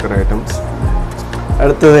போயிட்டுருக்கிற ஐட்டம்ஸ்.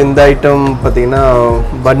 அடுத்தது இந்த ஐட்டம் பார்த்திங்கன்னா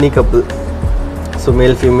பன்னி கப்புள். ஸோ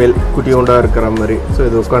மேல் ஃபீமேல் குட்டி உண்டாக இருக்கிற மாதிரி. ஸோ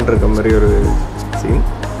இது உட்காண்ட்ருக்க மாதிரி ஒரு சீன்.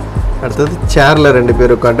 அடுத்தது சேரில் 2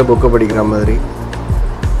 பேர் உட்காந்து புக்கை படிக்கிற மாதிரி.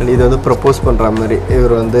 அண்ட் இது வந்து ப்ரப்போஸ் பண்ணுற மாதிரி,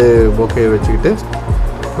 இவர் வந்து பொக்கையை வச்சுக்கிட்டு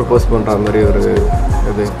ப்ரப்போஸ் பண்ணுற மாதிரி ஒரு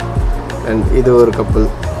இது. அண்ட் இது ஒரு கப்புள்,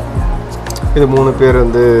 இது 3 பேர்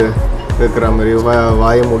வந்து இருக்கிற மாதிரி,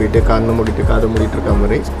 வாயை மூடிட்டு, கண்ணை மூடிட்டு, காதை மூடிட்டு இருக்க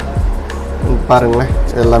மாதிரி. பாருங்களேன்,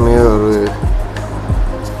 எல்லாமே ஒரு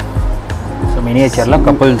மினியேச்சரில்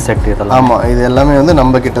கப்புள் செட் இதெல்லாம். ஆமாம், இது எல்லாமே வந்து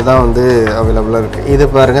நம்ம கிட்ட தான் வந்து அவைலபிளாக இருக்குது. இது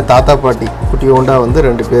பாருங்கள், தாத்தா பாட்டி குட்டி ஓண்டா வந்து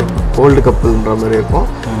 2 பேர் ஓல்டு கப்புள்ன்ற மாதிரி இருக்கும்.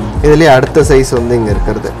 இதுலேயே அடுத்த சைஸ் வந்து இங்கே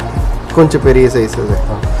இருக்கிறது கொஞ்சம் பெரிய சைஸ்.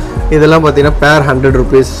 இதெல்லாம் பார்த்தீங்கன்னா பேர் 100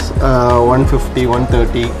 rupees, 150,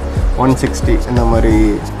 130, 160 இந்த மாதிரி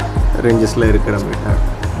ரேஞ்சஸில் இருக்கிற மாதிரி.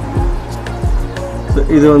 ஸோ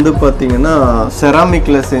இது வந்து பார்த்திங்கன்னா செராமிக்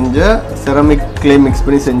கிளே மிக்ஸ்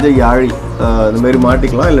பண்ணி செஞ்ச யாழி. இந்த மாதிரி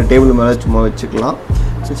மாட்டிக்கலாம், இல்லை டேபிள் மேலே சும்மா வச்சுக்கலாம்.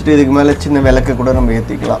 வச்சுட்டு இதுக்கு மேலே சின்ன விளக்கு கூட நம்ம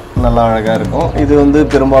ஏற்றிக்கலாம், நல்லா அழகாக இருக்கும். இது வந்து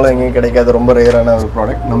பெரும்பாலும் எங்கேயும் கிடைக்காது, ரொம்ப ரேரான ஒரு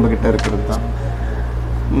ப்ராடக்ட், நம்மக்கிட்ட இருக்கிறது தான்.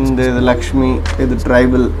 இது லக்ஷ்மி, இது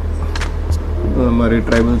ட்ரைபிள், இந்த மாதிரி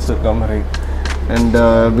ட்ரைபிள்ஸ் இருக்க மாதிரி. அண்ட்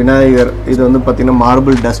விநாயகர், இது வந்து பார்த்திங்கன்னா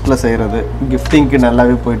மார்பிள் டஸ்ட்டில் செய்கிறது, கிஃப்டிங்க்கு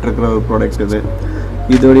நல்லாவே போயிட்டுருக்கிற ஒரு ப்ராடக்ட் இது.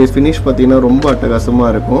 இதோடைய ஃபினிஷ் பார்த்திங்கன்னா ரொம்ப அட்டகாசமாக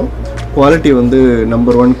இருக்கும். குவாலிட்டி வந்து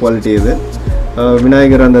நம்பர் 1 குவாலிட்டி இது.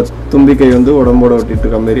 விநாயகர் அந்த தும்பிக்கை வந்து உடம்போட ஒட்டிகிட்டு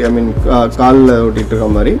இருக்க மாதிரி, ஐ மீன் காலில் ஒட்டிகிட்டு இருக்க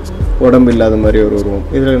மாதிரி, உடம்பு இல்லாத மாதிரி ஒரு உருவம்.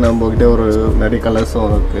 இதில் நம்மக்கிட்ட ஒரு நிறைய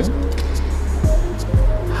கலர்ஸும் இருக்குது.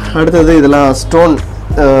 அடுத்தது இதெல்லாம் ஸ்டோன்.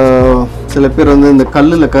 சில பேர் வந்து இந்த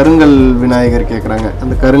கல்லில் கருங்கல் விநாயகர் கேட்குறாங்க.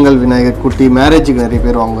 அந்த கருங்கல் விநாயகர் குட்டி மேரேஜுக்கு நிறைய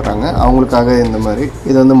பேர் வாங்குறாங்க, அவங்களுக்காக இந்த மாதிரி.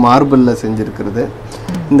 இது வந்து மார்பிளில் செஞ்சுருக்கிறது.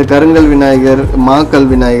 இந்த கருங்கல் விநாயகர், மாக்கல்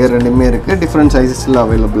விநாயகர் 2மே இருக்குது, டிஃப்ரெண்ட் சைஸஸில்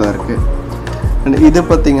அவைலபிளாக இருக்குது. அண்ட் இது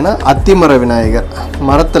பார்த்திங்கன்னா அத்திமர விநாயகர்.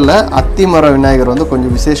 மரத்தில் அத்திமர விநாயகர் வந்து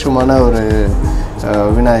கொஞ்சம் விசேஷமான ஒரு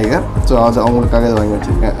விநாயகர். ஸோ அது அவங்களுக்காக இதை வாங்கி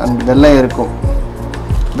வச்சுருக்கேன். அண்ட் வெள்ளை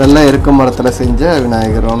எருக்க மரத்தில் செஞ்ச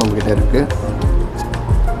விநாயகரும் நம்மக்கிட்ட இருக்குது.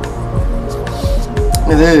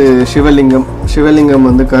 இது சிவலிங்கம்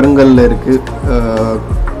வந்து கருங்கல்ல இருக்குது.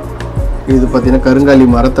 இது பார்த்திங்கன்னா கருங்காலி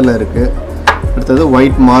மரத்தில் இருக்குது. அடுத்தது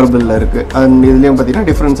ஒயிட் மார்பிளில் இருக்குது. அண்ட் இதுலேயும் பார்த்திங்கன்னா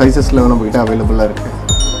டிஃப்ரெண்ட் சைஸஸில் நம்மக்கிட்ட அவைலபிளாக இருக்குது.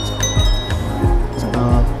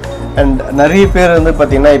 அண்ட் நிறைய பேர் வந்து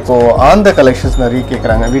பார்த்திங்கன்னா இப்போது ஆந்த கலெக்ஷன்ஸ் நிறைய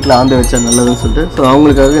கேட்குறாங்க, வீட்டில் ஆந்த வச்சா நல்லதுன்னு சொல்லிட்டு. ஸோ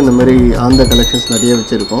அவங்களுக்காக இந்த மாதிரி ஆந்த கலெக்ஷன்ஸ் நிறைய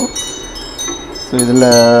வச்சுருக்கோம். ஸோ இதில்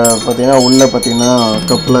பார்த்திங்கன்னா உள்ளே பார்த்திங்கன்னா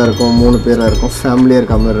கப்பலாக இருக்கும், 3 பேராக இருக்கும், ஃபேமிலியாக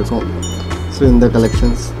இருக்க மாதிரி இருக்கும். ஸோ இந்த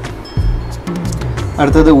கலெக்ஷன்ஸ்.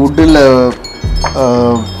 அடுத்தது வுட்டில்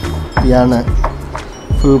யானை,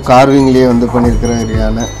 ஃபுல் கார்விங்லேயே வந்து பண்ணியிருக்கிற ஒரு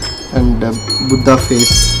யானை. அண்ட் புத்தா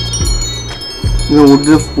ஃபேஸ், இது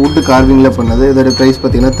வுட்டு கார்விங்கில் பண்ணது. இதோட ப்ரைஸ்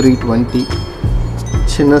பார்த்திங்கன்னா 320,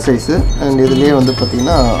 சின்ன சைஸு. அண்ட் இதுலேயே வந்து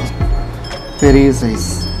பார்த்திங்கன்னா பெரிய சைஸ்.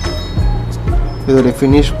 இதோடைய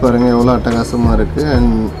ஃபினிஷ் பாருங்கள் எவ்வளோ அட்டகாசமாக இருக்குது.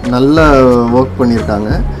 அண்ட் நல்லா ஒர்க் பண்ணியிருக்காங்க.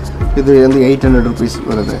 இது வந்து 800 rupees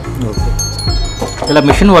வருது. ஓகே. இதில்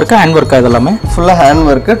மிஷின் ஒர்க்கு, ஹேண்ட் ஒர்க்கு, இதெல்லாமே ஃபுல்லாக hand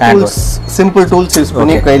work, tools, simple tools use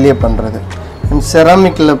பண்ணி கையிலேயே பண்ணுறது. அண்ட்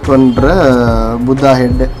செராமிக்கில் பண்ணுற புத்தா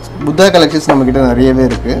ஹெட்டு. புத்தா கலெக்ஷன்ஸ் நம்மக்கிட்ட நிறையவே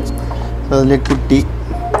இருக்குது. ஸோ அதுலேயே குட்டி.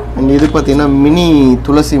 அண்ட் இது பார்த்திங்கன்னா மினி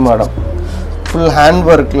துளசி மாடம். ஃபுல் ஹேண்ட்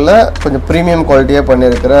ஒர்க்கில் கொஞ்சம் ப்ரீமியம் குவாலிட்டியாக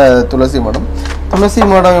பண்ணியிருக்கிற துளசி மாடம். துளசி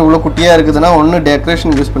மாடம் இவ்வளோ குட்டியாக இருக்குதுன்னா ஒன்று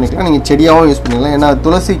டெக்கரேஷன் யூஸ் பண்ணிக்கலாம், நீங்கள் செடியாகவும் யூஸ் பண்ணிக்கலாம். ஏன்னா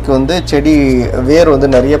துளசிக்கு வந்து செடி வேர் வந்து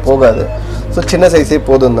நிறைய போகாது. ஸோ சின்ன சைஸே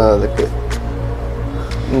போதும் தான் அதுக்கு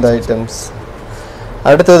இந்த ஐட்டம்ஸ்.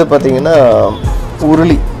 அடுத்தது பார்த்திங்கன்னா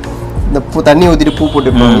உருளி. இந்த தண்ணி ஊற்றிட்டு பூ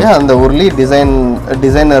போட்டுருப்பாங்க இல்லையா, அந்த உருளி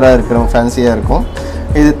டிசைனராக இருக்கிறவங்க ஃபேன்சியாக இருக்கும்.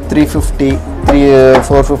 இது 350,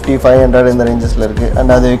 450, 500 இந்த ரேஞ்சஸில் இருக்குது.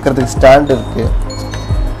 அண்ட் அது விற்கிறதுக்கு ஸ்டாண்ட் இருக்குது.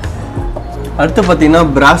 அடுத்து பார்த்திங்கன்னா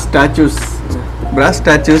பிராஸ்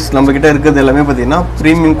ஸ்டாச்சூஸ் நம்மக்கிட்ட இருக்கிறது எல்லாமே பார்த்திங்கன்னா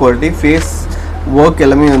ப்ரீமியம் குவாலிட்டி. ஃபேஸ் ஒர்க்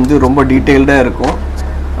எல்லாமே வந்து ரொம்ப டீட்டெயில்டாக இருக்கும்.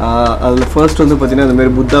 அதில் ஃபர்ஸ்ட் வந்து பார்த்திங்கன்னா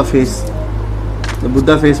இந்தமாதிரி புத்தா ஃபேஸ். இந்த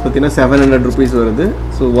புத்தா ஃபேஸ் பார்த்திங்கன்னா 700 rupees வருது.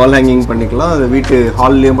 ஸோ வால் ஹேங்கிங் பண்ணிக்கலாம், அது வீட்டு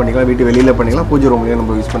ஹால்லேயும் பண்ணிக்கலாம், வீட்டு வெளியில் பண்ணிக்கலாம், பூஜை ரூம்லேயும்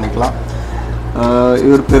நம்ம யூஸ் பண்ணிக்கலாம்.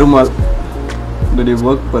 இவர் பெருமாள் இதோடைய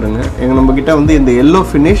ஒர்க் பாருங்கள். நம்மக்கிட்ட வந்து இந்த எல்லோ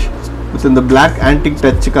ஃபினிஷ் வித் இந்த பிளாக் ஆன்டிக்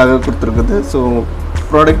டச்சுக்காக கொடுத்துருக்குது. ஸோ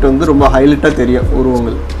ப்ராடக்ட் வந்து ரொம்ப ஹைலைட்டாக தெரியும்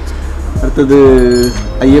உருவங்கள். அடுத்தது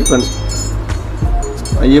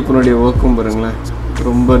ஐயப்பனுடைய ஒர்க்கும் பாருங்களேன்,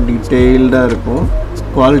 ரொம்ப டீட்டெயில்டாக இருக்கும்.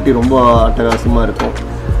 குவாலிட்டி ரொம்ப அட்டகாசமாக இருக்கும்.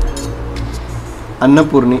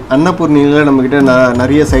 அன்னபூர்ணியில் நம்மக்கிட்ட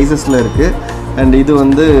நிறைய சைஸஸில் இருக்குது. அண்ட் இது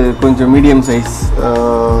வந்து கொஞ்சம் மீடியம் சைஸ்,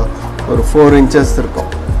 ஒரு 4 inches இருக்கும்.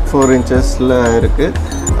 4 inchesல இருக்குது.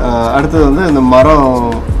 அடுத்தது வந்து இந்த மரம்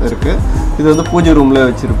இருக்குது. இது வந்து பூஜை ரூமில்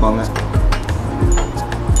வச்சுருப்பாங்க.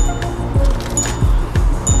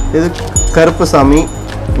 இது கருப்பசாமி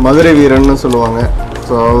மதுரை வீரன்னு சொல்லுவாங்க.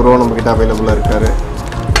 ஸோ அவரும் நம்மக்கிட்ட அவைலபிளாக இருக்கார்.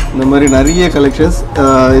 இந்த மாதிரி நிறைய கலெக்ஷன்ஸ்.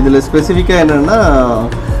 இதில் ஸ்பெசிஃபிக்காக என்னென்னா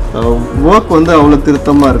ஒர்க் வந்து அவ்வளோ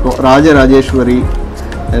திருத்தமாக இருக்கும். ராஜராஜேஸ்வரி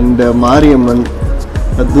அண்ட் மாரியம்மன்,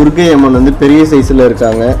 துர்கை அம்மன் வந்து பெரிய சைஸில்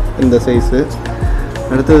இருக்காங்க, இந்த சைஸு.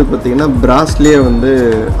 அடுத்தது பார்த்திங்கன்னா பிராஸ்லேயே வந்து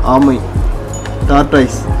ஆமை,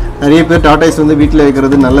 டார்டாய்ஸ். நிறைய பேர் டார்டாய்ஸ் வந்து வீட்டில்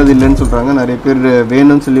வைக்கிறது நல்லது இல்லைன்னு சொல்கிறாங்க. நிறைய பேர்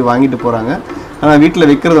வேணும்னு சொல்லி வாங்கிட்டு போகிறாங்க. ஆனால் வீட்டில்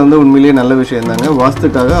வைக்கிறது வந்து உண்மையிலேயே நல்ல விஷயம் தாங்க.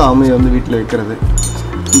 வாஸ்துக்காக ஆமையை வந்து வீட்டில் வைக்கிறது.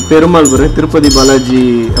 பெருமாள் திருப்பதி பாலாஜி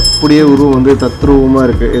அப்படியே உருவம் வந்து தத்ரூபமாக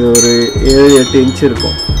இருக்குது. இது ஒரு 7-8 inch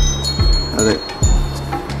இருக்கும். அது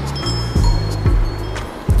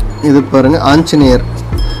இது பாருங்கள், ஆஞ்சநேயர்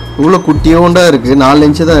இவ்வளோ குட்டியோண்டாக இருக்குது. 4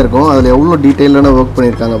 inch தான் இருக்கும். அதில் எவ்வளோ டீட்டெயிலான ஒர்க்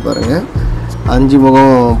பண்ணியிருக்காங்க பாருங்கள். 5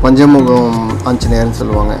 முகம் பஞ்சமுகம் ஆஞ்சநேயர்னு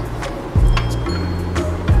சொல்லுவாங்க.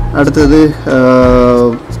 அடுத்தது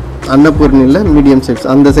அன்னபூர்ணியில் மீடியம் சைஸ்,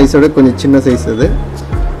 அந்த சைஸோட கொஞ்சம் சின்ன சைஸ் அது.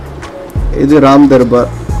 இது ராம்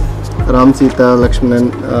தர்பார், ராம் சீதா லக்ஷ்மணன்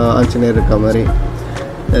ஆஞ்சநேயர் இருக்க மாதிரி.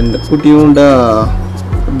 And குட்டியூண்டா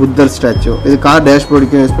Buddha statue. இது கார்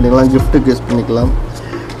டேஷ்போர்டுக்கும் யூஸ் பண்ணிக்கலாம், கிஃப்ட்டுக்கு யூஸ் பண்ணிக்கலாம்,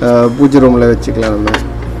 பூஜை ரூமில் வச்சுக்கலாம்,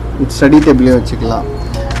 நம்ம ஸ்டடி டேபிளையும் வச்சுக்கலாம்.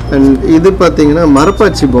 அண்ட் இது பார்த்திங்கன்னா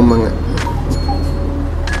மரப்பாச்சி பொம்மைங்க.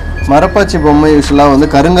 மரப்பாச்சி பொம்மை யூஸ்வலாக வந்து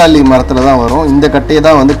கருங்காலி மரத்தில் தான் வரும். இந்த கட்டையை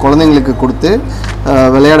தான் வந்து குழந்தைங்களுக்கு கொடுத்து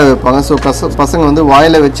விளையாட வைப்பாங்க. ஸோ பசங்க வந்து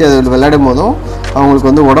வாயில் வச்சு அதில் விளையாடும் போதும் அவங்களுக்கு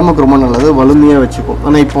வந்து உடம்புக்கு ரொம்ப நல்லது, வலிமையாக வச்சுக்கும்.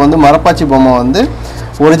 ஆனால் இப்போ வந்து மரப்பாச்சி பொம்மை வந்து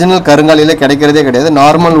ஒரிஜினல் கருங்காலியில் கிடைக்கிறதே கிடையாது,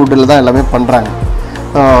 நார்மல் வுட்டில் தான் எல்லாமே பண்ணுறாங்க.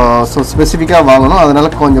 ஸோ ஸ்பெசிஃபிக்காக வாங்கணும்.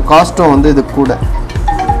 அதனால் கொஞ்சம் காஸ்ட்டும் வந்து இது கூட.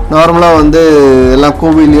 நார்மலாக வந்து எல்லாம்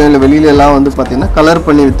கோவிலையும் இல்லை வெளியிலலாம் வந்து பார்த்திங்கன்னா கலர்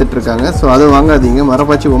பண்ணி விற்றுட்ருக்காங்க. ஸோ அதை வாங்காதீங்க.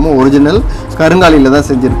 மரப்பாச்சி பொம்மை ஒரிஜினல் கருங்காலியில் தான்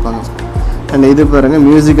செஞ்சுருப்பாங்க. அண்ட் இது பாருங்கள்,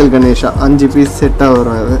 மியூசிக்கல் கணேஷா 5 piece செட்டாக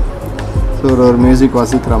வரும். அது ஸோ ஒரு மியூசிக்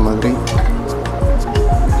வாசிக்கிற மாதிரி.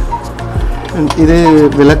 இது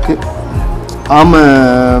விளக்கு, ஆமை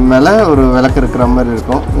மேலே ஒரு விளக்கு இருக்கிற மாதிரி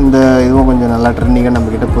இருக்கும். இந்த இதுவும் கொஞ்சம் நல்லா ட்ரெண்டிங்காக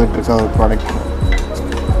நம்மக்கிட்ட போயிட்டுருக்க ஒரு ப்ராடக்ட்.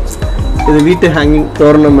 இது வீட்டு ஹேங்கிங்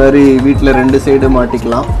தோரணம் மாதிரி வீட்டில் 2 சைடு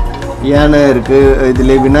மாட்டிக்கலாம். யானை இருக்குது,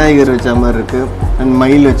 இதில் விநாயகர் வச்ச மாதிரி இருக்குது, அண்ட்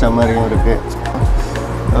மயில் வச்ச மாதிரியும் இருக்குது.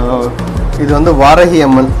 இது வந்து வாராகி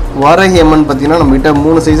அம்மன். வாராகி அம்மன் பார்த்திங்கன்னா நம்மகிட்ட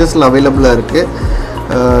 3 சைஸஸில் அவைலபிளாக இருக்குது.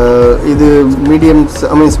 இது மீடியம்ஸ்,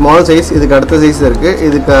 ஸ்மால் சைஸ், இதுக்கு அடுத்த சைஸ் இருக்குது,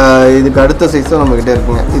 இதுக்கு அடுத்த சைஸும் நம்மக்கிட்ட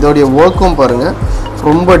இருக்குங்க. இதோடைய ஒர்க்கும் பாருங்கள்,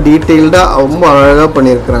 ரொம்ப டீட்டெயில்டாக ரொம்ப அழகாக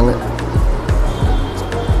பண்ணியிருக்கிறாங்க.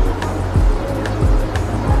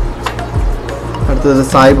 அடுத்தது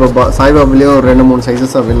சாய்பாபாலேயும் ஒரு 2-3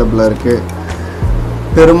 சைஸஸ் அவைலபிளாக இருக்குது.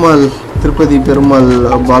 பெருமாள், திருப்பதி பெருமாள்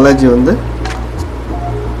பாலாஜி வந்து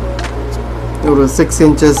ஒரு 6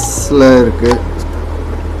 inchesல இருக்குது.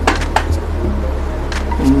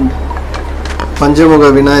 பஞ்சமுக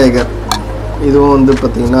விநாயகர், இதுவும் வந்து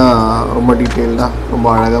பார்த்திங்கன்னா ரொம்ப டீட்டெயில்டாக ரொம்ப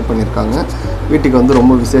அழகாக பண்ணியிருக்காங்க. வீட்டுக்கு வந்து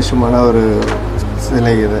ரொம்ப விசேஷமான ஒரு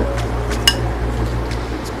சிலை இது.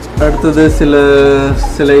 அடுத்தது சில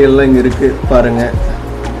சிலைகள்லாம் இங்கே இருக்குது பாருங்கள்.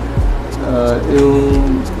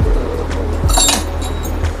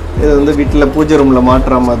 இது வந்து வீட்டில் பூஜை ரூமில்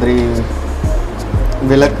மாட்டுற மாதிரி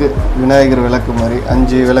விளக்கு, விநாயகர் விளக்கு மாதிரி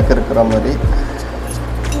 5 விளக்கு இருக்கிற மாதிரி.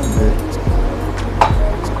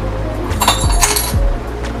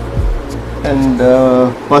 அண்ட்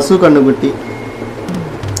பசு கண்ணுக்குட்டி,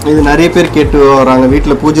 இது நிறைய பேர் கேட்டு வராங்க.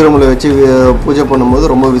 வீட்டில் பூஜை ரூமில் வச்சு பூஜை பண்ணும்போது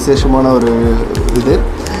ரொம்ப விசேஷமான ஒரு இது.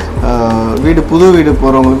 புது வீடு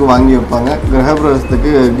போகிறவங்களுக்கு வாங்கி வைப்பாங்க.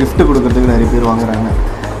 கிரகப்பிரவேசத்துக்கு கிஃப்ட் கொடுக்கறதுக்கு நிறைய பேர் வாங்குறாங்க.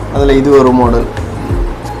 அதில் இது ஒரு மாடல்.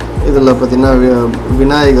 இதில் பார்த்திங்கன்னா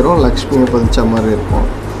விநாயகரும் லக்ஷ்மியும் பதிச்ச மாதிரி இருக்கும்.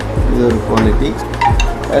 இது ஒரு குவாலிட்டி.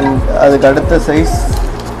 அண்ட் அதுக்கு அடுத்த சைஸ்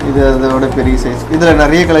இது அதோட பெரிய சைஸ். இதில்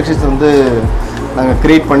நிறைய கலெக்ஷன்ஸ் வந்து நாங்கள்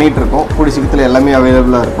க்ரியேட் பண்ணிகிட்ருக்கோம். கூடிய சீக்கிரத்தில் எல்லாமே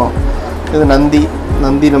அவைலபிளாக இருக்கும். இது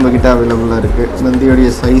நந்தி நம்மக்கிட்ட அவைலபிளாக இருக்குது.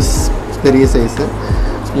 நந்தியோடைய சைஸ் பெரிய சைஸு.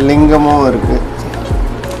 லிங்கமும் இருக்குது.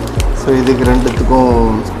 ஸோ இதுக்கு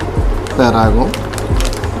ரெண்டுத்துக்கும் பேர் ஆகும்.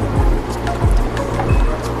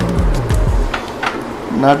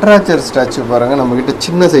 நடராஜர் ஸ்டாச்சு பாருங்கள், நம்மக்கிட்ட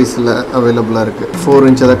சின்ன சைஸில் அவைலபிளாக இருக்குது. 4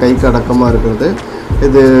 இன்ச் அதை கைக்கு அடக்கமாக இருக்கிறது.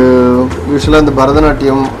 இது யூஸ்வலாக இந்த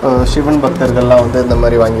பரதநாட்டியம் சிவன் பக்தர்கள்லாம் வந்து இந்த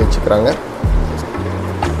மாதிரி வாங்கி வச்சுக்கிறாங்க.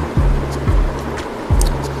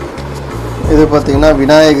 இது பார்த்திங்கன்னா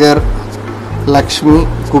விநாயகர், லக்ஷ்மி,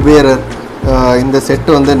 குபேரர் இந்த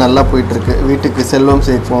செட்டு வந்து நல்லா போயிட்டுருக்கு. வீட்டுக்கு செல்வம்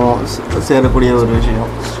சேரக்கூடிய ஒரு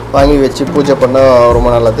விஷயம். வாங்கி வச்சு பூஜை பண்ணால்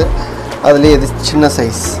ரொம்ப நல்லது. அதுலேயே இது சின்ன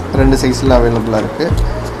சைஸ் 2 சைஸில் அவைலபிளாக இருக்குது.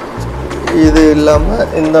 இது இல்லாமல்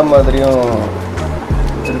இந்த மாதிரியும்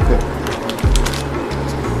இருக்குது.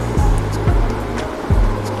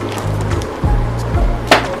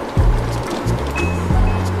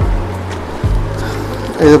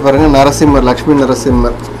 இது பாருங்கள், நரசிம்மர், லக்ஷ்மி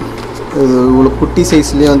நரசிம்மர். இது இவ்வளோ குட்டி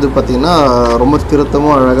சைஸ்லேயே வந்து பார்த்திங்கன்னா ரொம்ப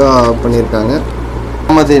திருத்தமும் அழகாக பண்ணியிருக்காங்க.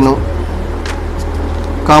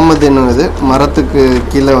 காமதேனு இது மரத்துக்கு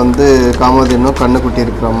கீழே வந்து காமதேனு கண்ணுக்குட்டி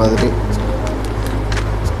இருக்கிற மாதிரி.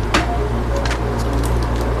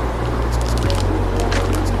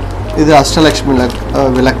 இது அஷ்டலக்ஷ்மி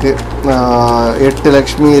விளக்கு. 8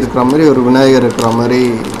 லக்ஷ்மி இருக்கிற மாதிரி ஒரு விநாயகர் இருக்கிற மாதிரி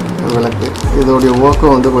விளக்கு. இதோடைய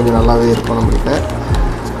ஒர்க்கும் வந்து கொஞ்சம் நல்லாவே இருக்கும் நம்மகிட்ட.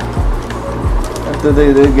 அடுத்தது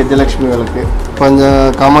இது கஜலக்ஷ்மி விளக்கு. கொஞ்சம்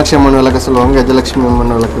காமாட்சி அம்மன் விளக்கு சொல்லுவாங்க, கஜலக்ஷ்மி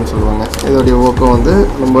அம்மன் விளக்குன்னு சொல்லுவாங்க. இதோடைய ஒர்க்கும் வந்து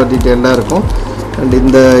ரொம்ப டீட்டெயில்டாக இருக்கும். அண்ட்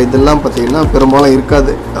இதெல்லாம் பார்த்திங்கன்னா பெரும்பாலும்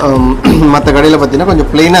இருக்காது. மற்ற கடையில் பார்த்திங்கன்னா கொஞ்சம்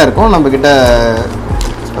ப்ளெயினாக இருக்கும். நம்மக்கிட்ட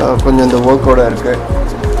கொஞ்சம் இந்த ஒர்க்கோடு இருக்குது.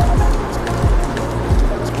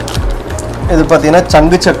 இது பார்த்திங்கன்னா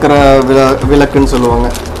சங்கு சக்கர விளக்குன்னு சொல்லுவாங்க.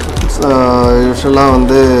 யூஸ்வலாக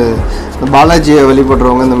வந்து பாலாஜியை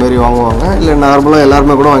வழிபடுறவங்க இந்த மாதிரி வாங்குவாங்க. இல்லை நார்மலாக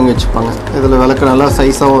எல்லாருமே கூட வாங்கி வச்சுப்பாங்க. இதில் விளக்கு நல்லா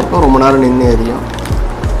சைஸாகவும் இருக்கும், ரொம்ப நேரம் நின்று எரியும்.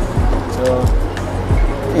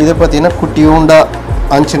 இது பார்த்திங்கன்னா குட்டியூண்டா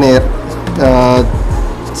ஆஞ்சநேயர்.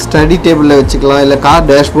 ஸ்டடி டேபிளில் வச்சுக்கலாம், இல்லை கார்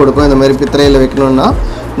டேஷ்போர்டுக்கும் இந்த மாதிரி பித்திரையில் வைக்கணுன்னா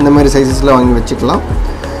இந்த மாதிரி சைஸஸில் வாங்கி வச்சுக்கலாம்.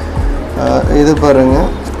 இது பாருங்கள்,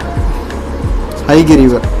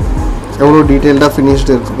 ஐகிரிவர் எவ்வளோ டீட்டெயில்டாக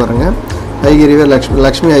ஃபினிஷ்டு இருக்குது பாருங்கள். ஐகிரிவர்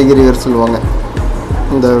லக்ஷ்மி ஐகிரிவர் சொல்லுவாங்க.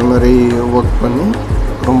 இந்த மாதிரி ஒர்க் பண்ணி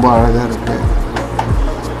ரொம்ப அழகாக இருக்குது.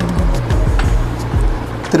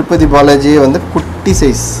 திருப்பதி பாலாஜி வந்து குட்டி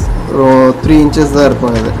சைஸ் 3 இன்ச்சஸ் தான்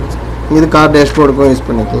இருக்கும். இது கார் டேஷ்போர்டுக்கும் யூஸ்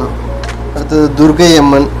பண்ணிக்கலாம். அடுத்தது துர்கை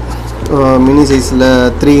அம்மன் மினி சைஸில்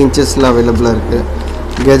 3 இன்ச்சஸில் அவைலபிளாக இருக்குது.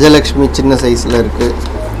 கஜலக்ஷ்மி சின்ன சைஸில் இருக்குது.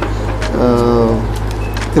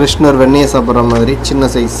 கிருஷ்ணர் வெண்ணெயை சாப்பிட்ற மாதிரி சின்ன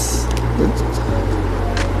சைஸ்.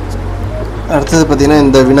 அடுத்தது பார்த்திங்கன்னா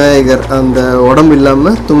இந்த விநாயகர் அந்த உடம்பு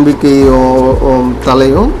இல்லாமல் தும்பிக்கையும்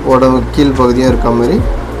தலையும் உடம்பு கீழ் பகுதியும் இருக்க மாதிரி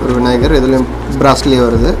ஒரு விநாயகர். இதுலேயும் பிராஸ்லேயே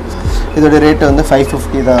வருது. இதோடைய ரேட்டு வந்து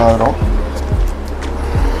 550 தான் வரும்.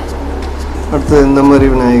 அடுத்து இந்த மாதிரி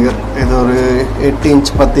விநாயகர், இது ஒரு 8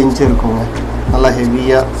 இன்ச் 10 இன்ச் இருக்குங்க. நல்லா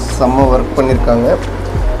ஹெவியாக செம்ம ஒர்க் பண்ணியிருக்காங்க.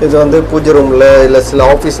 இது வந்து பூஜை ரூமில் இல்லை சில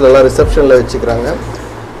ஆஃபீஸ்லலாம் ரிசப்ஷனில் வச்சுக்கிறாங்க.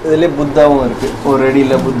 இதுலேயே புத்தாவும் இருக்குது. ஒரு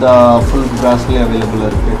அடியில் புத்தா ஃபுல் பிராஸ்லேயே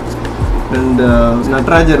அவைலபிளாக இருக்குது. அண்ட்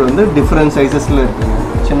நடராஜர் வந்து டிஃப்ரெண்ட் சைஸஸில் இருக்குங்க.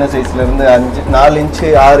 சின்ன சைஸ்லேருந்து 4 இன்ச்சு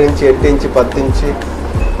 6 இன்ச்சு 8 இன்ச்சு 10 இன்ச்சு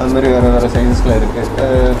அதுமாதிரி வேறு சைஸஸில் இருக்குது.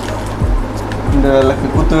 இந்த விளக்கு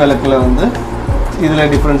குத்து விளக்கில் வந்து இதில்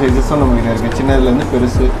டிஃப்ரெண்ட் சைஸஸும் நம்மகிட்ட இருக்குது. சின்னதுலேருந்து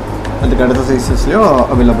பெருசு, அதுக்கு அடுத்த சைஸஸ்லேயும்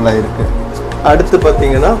அவைலபிளாக இருக்குது. அடுத்து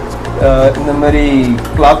பார்த்திங்கன்னா இந்த மாதிரி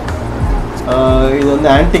கிளாக். இது வந்து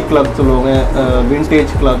ஆன்டிக் கிளாக் சொல்லுவாங்க,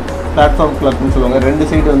 விண்டேஜ் கிளாக், பிளாட்ஃபார்ம் கிளாக்னு சொல்லுவாங்க. 2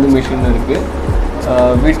 சைடு வந்து மிஷின் இருக்குது.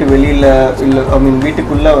 வீட்டு வெளியில் இல்லை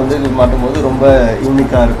வீட்டுக்குள்ளே வந்து இது மாட்டும்போது ரொம்ப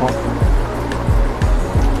யூனிக்காக இருக்கும்.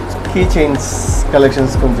 கீ செயின்ஸ்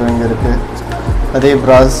கலெக்ஷன்ஸ் கொஞ்சம் இங்கே இருக்குது. அதே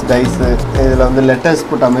பிராஸ் டைஸு, இதில் வந்து லெட்டர்ஸ்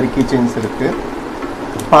போட்ட மாதிரி கீ செயின்ஸ் இருக்குது.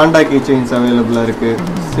 பாண்டா கீ செயின்ஸ் அவைலபிளாக இருக்குது.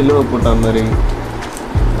 சிலுவை போட்ட மாதிரி.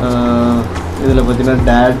 இதில் பார்த்திங்கன்னா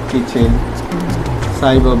டேட் கீ செயின்,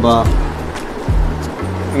 சாய்பாபா,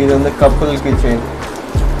 இது வந்து கப்பல் கிச்சன்,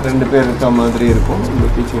 2 பேர் இருக்க மாதிரி இருக்கும் இந்த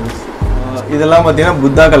கிச்சன்ஸ். இதெல்லாம் பார்த்தீங்கன்னா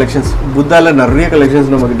புத்தா கலெக்ஷன்ஸ். புத்தாவில் நிறைய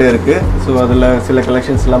கலெக்ஷன்ஸ் நம்மக்கிட்ட இருக்குது. ஸோ அதில் சில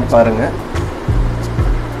கலெக்ஷன்ஸ்லாம் பாருங்கள்.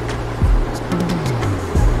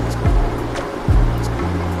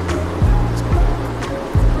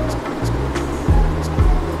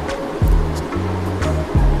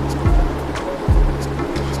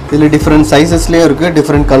 இதில் டிஃப்ரெண்ட் சைஸஸ்லேயும் இருக்குது,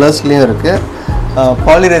 டிஃப்ரெண்ட் கலர்ஸ்லேயும் இருக்குது.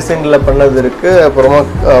 பாலிரெசனில் பண்ணது இருக்குது, அப்புறமா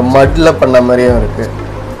மட்டில் பண்ண மாதிரியும் இருக்குது.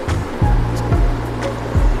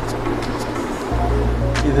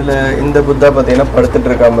 இதில் இந்த புத்தா பார்த்திங்கன்னா படுத்துட்டு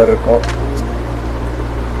இருக்க மாதிரி இருக்கும்.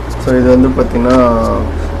 ஸோ இது வந்து பார்த்திங்கன்னா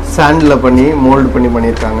சாண்டில் பண்ணி மோல்டு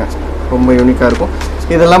பண்ணியிருக்காங்க. ரொம்ப யூனிக்காக இருக்கும்.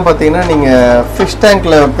 இதெல்லாம் பார்த்திங்கன்னா நீங்கள் ஃபிஷ்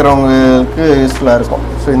டேங்க்கில் வைக்கிறவங்களுக்கு யூஸ்ஃபுல்லாக இருக்கும்.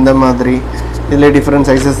 ஸோ இந்த மாதிரி இதில் டிஃப்ரெண்ட்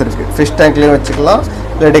சைஸஸ் இருக்குது. ஃபிஷ் டேங்க்லேயும் வச்சுக்கலாம்,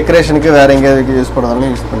 இல்லை டெக்கரேஷனுக்கு வேறு எங்கேயாவது யூஸ் பண்ணாலும்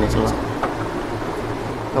யூஸ் பண்ணிக்கலாம்.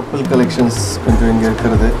 கப்பல் கலெக்ஷன்ஸ் கொஞ்சம் இங்கே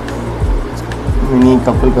இருக்கிறது, மினி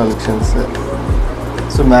கப்பல் கலெக்ஷன்ஸு.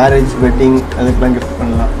 ஸோ மேரேஜ், வெட்டிங் அதுக்கெலாம் கிஃப்ட்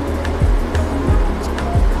பண்ணலாம்.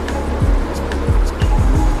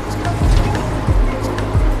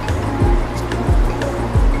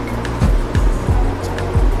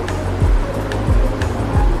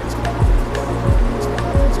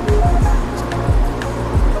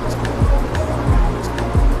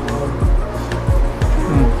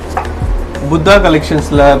 புத்தா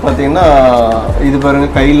கலெக்ஷன்ஸில் பார்த்தீங்கன்னா இது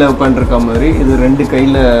பாருங்கள், கையில் உட்காந்துருக்க மாதிரி, இது 2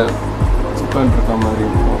 கையில் உட்காந்துருக்க மாதிரி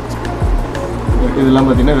இருக்கும். இதெல்லாம்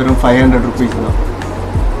பார்த்தீங்கன்னா வெறும் 500 rupees தான்.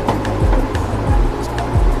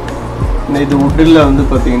 இது வுட்டில் வந்து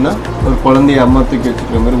பார்த்தீங்கன்னா ஒரு குழந்தைய அம்மா தூக்கி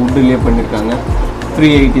வச்சுக்கிற மாதிரி வுட்டிலே பண்ணியிருக்காங்க.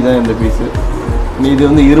 380 தான் இந்த பீஸு. இது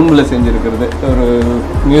வந்து இரும்பில் செஞ்சுருக்கிறது, ஒரு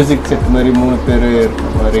மியூசிக் செட் மாதிரி 3 பேர்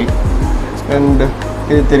இருக்கிற மாதிரி. அண்ட்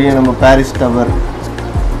இது தெரியும், நம்ம பாரிஸ் டவர்,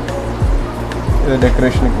 இது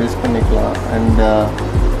டெக்கரேஷனுக்கு யூஸ் பண்ணிக்கலாம். அண்ட்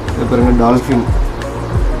இது பாருங்க டால்ஃபின்.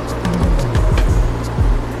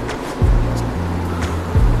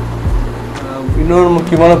 இன்னொரு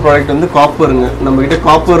முக்கியமான ப்ராடக்ட் வந்து காப்பருங்க. நம்மக்கிட்ட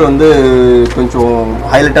காப்பர் வந்து கொஞ்சம்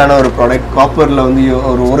ஹைலைட்டான ஒரு ப்ராடக்ட். காப்பரில் வந்து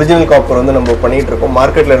ஒரு ஒரிஜினல் காப்பர் வந்து நம்ம பண்ணிகிட்ருக்கோம்.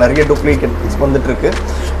 மார்க்கெட்டில் நிறைய டூப்ளிகேட்ஸ் வந்துட்டுருக்கு.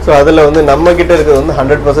 ஸோ அதில் வந்து நம்மக்கிட்ட இருக்கிறது வந்து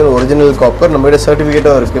 100% ஒரிஜினல் காப்பர். நம்மகிட்ட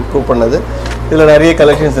சர்டிஃபிகேட்டும் இருக்குது, ப்ரூவ் பண்ணது. இதில் நிறைய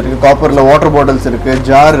கலெக்ஷன்ஸ் இருக்குது. காப்பரில் வாட்டர் பாட்டில்ஸ் இருக்குது,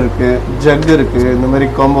 ஜார் இருக்குது, ஜக் இருக்குது. இந்த மாதிரி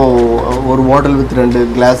காம்போ, ஒரு பாட்டில் வித் 2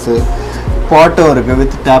 கிளாஸு, பாட்டும் இருக்குது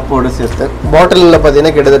வித் டேப்போடு சேர்த்து. பாட்டிலில்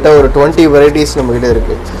பார்த்தீங்கன்னா கிட்டத்தட்ட ஒரு 20 வெரைட்டிஸ் நம்மக்கிட்ட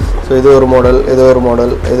இருக்குது. ஸோ இது ஒரு மாடல், இது ஒரு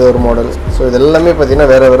மாடல், இது ஒரு மாடல். ஸோ இது எல்லாமே பார்த்தீங்கன்னா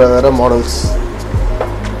வேறு மாடல்ஸ்.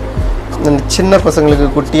 இந்த சின்ன பசங்களுக்கு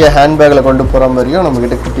குட்டியாக ஹேண்ட்பேக்கில் கொண்டு போகிற மாதிரியும்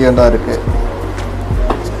நம்மக்கிட்ட குட்டியாக இருக்குது.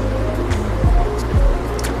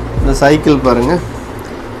 இந்த சைக்கிள் பாருங்கள்,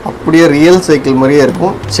 அப்படியே ரியல் சைக்கிள் மாதிரியே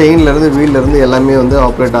இருக்கும். செயின்லேருந்து வீல்லேருந்து எல்லாமே வந்து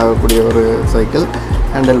ஆப்ரேட் ஆகக்கூடிய ஒரு சைக்கிள்.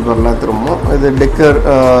 ஹேண்டில் பார்லாம் திரும்பும். இது டெக்கர்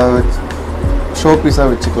ஷோ பீஸாக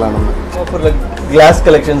வச்சுக்கலாம். நம்ம காப்பரில் கிளாஸ்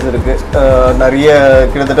கலெக்ஷன்ஸ் இருக்குது நிறைய,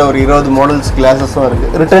 கிட்டத்தட்ட ஒரு 20 மாடல்ஸ் கிளாஸஸும்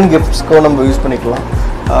இருக்குது. ரிட்டர்ன் கிஃப்ட்ஸ்க்கும் நம்ம யூஸ் பண்ணிக்கலாம்.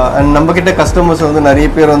 அண்ட் நம்மக்கிட்ட கஸ்டமர்ஸ் வந்து நிறைய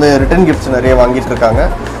பேர் வந்து ரிட்டர்ன் கிஃப்ட்ஸ் நிறைய வாங்கிட்டு இருக்காங்க.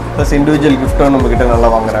 ப்ளஸ் இண்டிவிஜுவல் கிஃப்ட்டும் நம்மக்கிட்ட நல்லா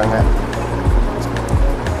வாங்குறாங்க.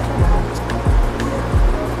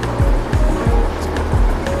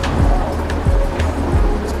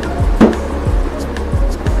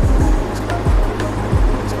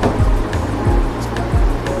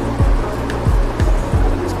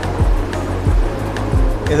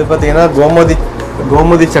 இது பார்த்தீங்கன்னா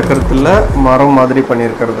கோமதி சக்கரத்தில் மரம் மாதிரி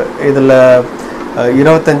பண்ணியிருக்கிறது. இதில்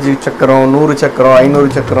 25 சக்கரம், 100 சக்கரம், 500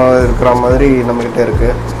 சக்கரம் இருக்கிற மாதிரி நம்மக்கிட்ட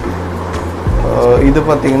இருக்குது. இது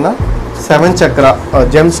பார்த்திங்கன்னா 7 சக்கரா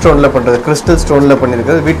ஜெம் ஸ்டோனில் பண்ணுறது, கிறிஸ்டல் ஸ்டோனில்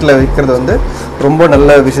பண்ணியிருக்கிறது. வீட்டில் வைக்கிறது வந்து ரொம்ப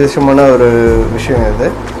நல்ல விசேஷமான ஒரு விஷயம். இது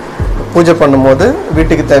பூஜை பண்ணும்போது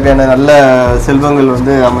வீட்டுக்கு தேவையான நல்ல செல்வங்கள்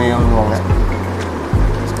வந்து அமையுவாங்க.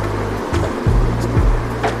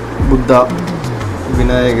 புத்தா,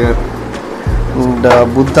 விநாயகர். இந்த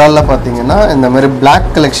புத்தாவில் பார்த்தீங்கன்னா இந்த மாதிரி பிளாக்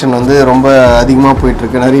கலெக்ஷன் வந்து ரொம்ப அதிகமாக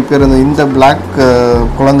போயிட்டுருக்கு. நிறைய பேர் வந்து இந்த பிளாக்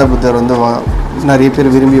குழந்தை புத்தர் வந்து நிறைய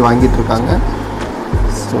பேர் விரும்பி வாங்கிட்டுருக்காங்க.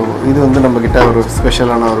 ஸோ இது வந்து நம்மக்கிட்ட ஒரு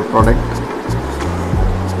ஸ்பெஷலான ஒரு ப்ராடக்ட்.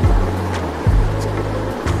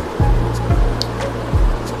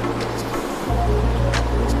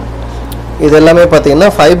 இது எல்லாமே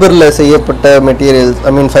பார்த்தீங்கன்னா ஃபைபரில் செய்யப்பட்ட மெட்டீரியல்ஸ்,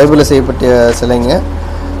 ஃபைபரில் செய்யப்பட்ட சிலைங்க.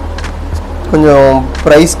 கொஞ்சம்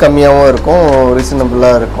ப்ரைஸ் கம்மியாகவும் இருக்கும்,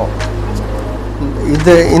 ரீசனபிளாக இருக்கும்.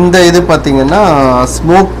 இது பார்த்திங்கன்னா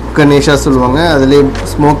ஸ்மோக் கணேஷா சொல்லுவாங்க. அதுலேயே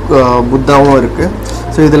ஸ்மோக் புத்தாவும் இருக்குது.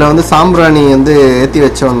 ஸோ இதில் வந்து சாம்பிராணி வந்து ஏற்றி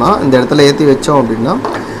வச்சோம்னா, இந்த இடத்துல ஏற்றி வச்சோம் அப்படின்னா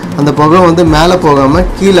அந்த புகை வந்து மேலே போகாமல்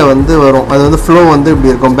கீழே வந்து வரும். அது வந்து ஃப்ளோ வந்து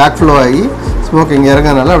இப்படி இருக்கும், பேக் ஃப்ளோ ஆகி ஸ்மோக் இங்கே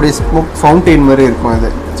இறங்கனால அப்படியே ஸ்மோக் ஃபவுண்டெயின் மாதிரி இருக்கும்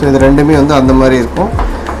இது. ஸோ இது ரெண்டுமே வந்து அந்த மாதிரி இருக்கும்.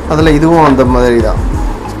 அதில் இதுவும் அந்த மாதிரி தான்.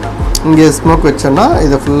 இங்கே ஸ்மோக் வச்சோன்னா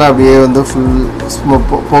இது ஃபுல்லாக அப்படியே வந்து ஃபுல்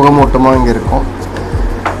ஸ்மோக் புகை மூட்டமாக இங்கே இருக்கும்.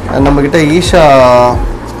 நம்மக்கிட்ட ஈஷா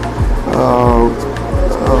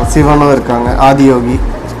சிவனும் இருக்காங்க, ஆதியோகி.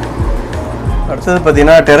 அடுத்தது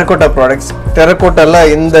பார்த்தீங்கன்னா டெரக்கோட்டா ப்ராடக்ட்ஸ். டெரக்கோட்டாவில்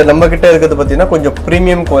இந்த நம்மக்கிட்ட இருக்கிறது பார்த்தீங்கன்னா கொஞ்சம்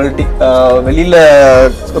ப்ரீமியம் குவாலிட்டி. வெளியில்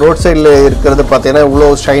ரோட் சைடில் இருக்கிறது பார்த்தீங்கன்னா இவ்வளோ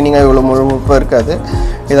ஷைனிங்காக இவ்வளோ முழுமுழுப்பாக இருக்காது.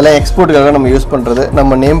 இதெல்லாம் எக்ஸ்போர்ட்டுக்காக நம்ம யூஸ் பண்ணுறது.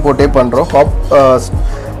 நம்ம நேம் போட்டே பண்ணுறோம்.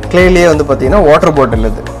 கிளேலேயே வந்து பார்த்தீங்கன்னா வாட்டர் பாட்டில்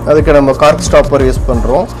இது, அதுக்கு நம்ம கார்க் ஸ்டாப்பர் யூஸ்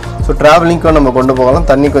பண்ணுறோம். ஸோ ட்ராவலிங்க்கும் நம்ம கொண்டு போகலாம்.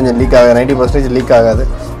 தண்ணி கொஞ்சம் லீக் ஆகாது, 90% லீக் ஆகாது.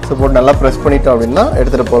 ஸோ போட்டு நல்லா ப்ரெஸ் பண்ணிட்டோம் அப்படின்னா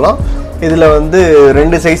எடுத்துகிட்டு போகலாம். இதில் வந்து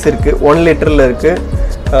 2 சைஸ் இருக்குது. 1 லிட்டரில் இருக்குது,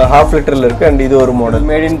 1/2 லிட்டரில் இருக்குது. அண்ட் இது ஒரு மாடல்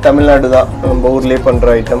மேட் இன் தமிழ்நாடு தான், நம்ம ஊர்லேயே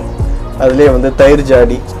பண்ணுற ஐட்டம். அதுலேயே வந்து தயிர்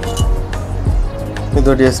ஜாடி.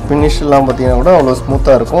 இதோடைய ஸ்பினிஷ்லாம் பார்த்திங்கன்னா கூட அவ்வளோ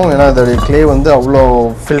ஸ்மூத்தாக இருக்கும். ஏன்னா இதோடைய க்ளே வந்து அவ்வளோ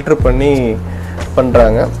ஃபில்ட்ரு பண்ணி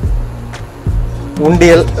பண்ணுறாங்க.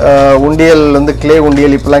 உண்டியல் வந்து க்ளே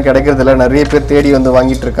உண்டியல் இப்போலாம் கிடைக்கிறதில்ல, நிறைய பேர் தேடி வந்து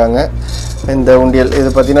வாங்கிட்டு இருக்காங்க. இந்த உண்டியல் இது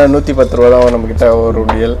பார்த்திங்கன்னா 110 ரூபா தான் நம்மக்கிட்ட ஒரு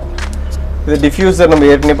உண்டியல். இது டிஃப்யூசர் நம்ம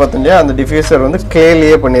ஏற்கனவே பார்த்தோம் இல்லையா, அந்த டிஃப்யூசர் வந்து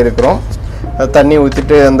க்ளேலேயே பண்ணியிருக்கிறோம். தண்ணி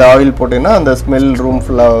ஊற்றிட்டு அந்த ஆயில் போட்டிங்கன்னா அந்த ஸ்மெல் ரூம்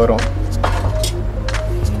ஃபுல்லாக வரும்.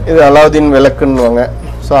 இது அலாவுதீன் விளக்குன்னுவாங்க.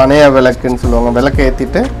 ஸோ அணையா விளக்குன்னு சொல்லுவாங்க. விளக்கை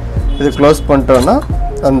ஏற்றிட்டு இது க்ளோஸ் பண்ணிட்டோன்னா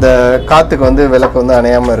அந்த காற்றுக்கு வந்து விளக்கு வந்து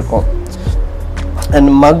அணையாமல் இருக்கும். அண்ட்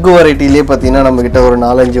மக் வெரைட்டிலே பார்த்தீங்கன்னா நம்மக்கிட்ட ஒரு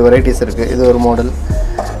 4-5 வெரைட்டிஸ் இருக்குது. இது ஒரு மாடல்,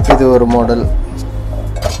 இது ஒரு மாடல்,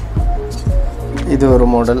 இது ஒரு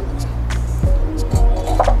மாடல்,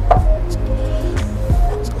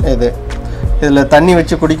 இதில் தண்ணி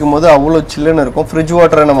வச்சு குடிக்கும்போது அவ்வளோ சில்லுன்னு இருக்கும். ஃப்ரிட்ஜ்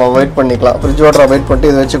வாட்டரை நம்ம அவாய்ட் பண்ணிக்கலாம். ஃப்ரிட்ஜ் வாட்டரை அவாய்ட்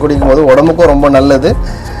பண்ணிட்டு இதை வச்சு குடிக்கும்போது உடம்புக்கும் ரொம்ப நல்லது,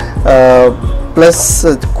 ப்ளஸ்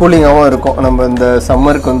கூலிங்காகவும் இருக்கும். நம்ம இந்த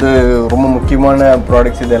சம்மருக்கு வந்து ரொம்ப முக்கியமான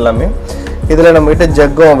ப்ராடக்ட்ஸ் இது எல்லாமே. இதில் நம்மக்கிட்ட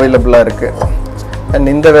ஜக்கும் அவைலபிளாக இருக்குது. அண்ட்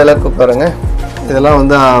இந்த விளக்கு பாருங்கள், இதெல்லாம்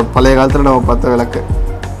வந்து பழைய காலத்தில் நம்ம பார்த்த விளக்கு.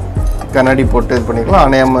 கண்ணாடி போட்டு இது பண்ணிக்கலாம்,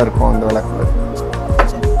 அணையாமல் இருக்கும் அந்த விளக்கு.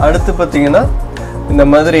 அடுத்து பார்த்திங்கன்னா இந்த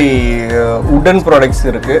மாதிரி உட்டன் ப்ராடக்ட்ஸ்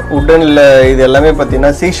இருக்குது. உட்டனில் இது எல்லாமே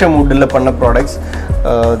பார்த்திங்கன்னா சீஷம் உட்டில் பண்ண ப்ராடக்ட்ஸ்.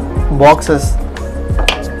 பாக்ஸஸ்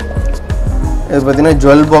இது பார்த்திங்கன்னா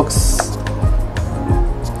ஜுவல் பாக்ஸ்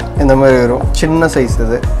இந்த மாதிரி வரும். சின்ன சைஸ்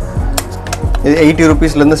இது 80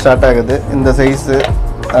 ரூபீஸ்லேருந்து ஸ்டார்ட் ஆகுது இந்த சைஸு.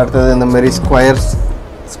 அடுத்தது இந்த மாதிரி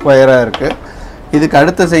ஸ்கொயராக இருக்குது. இதுக்கு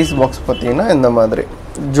அடுத்த சைஸ் பாக்ஸ் பார்த்திங்கன்னா இந்த மாதிரி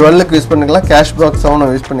ஜுவல்லுக்கு யூஸ் பண்ணிக்கலாம், கேஷ் பாக்ஸாகவும்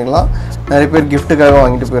நம்ம யூஸ் பண்ணிக்கலாம். நிறைய பேர் கிஃப்ட்டுக்காக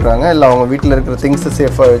வாங்கிட்டு போயிடுறாங்க, இல்லை அவங்க வீட்டில் இருக்கிற திங்ஸை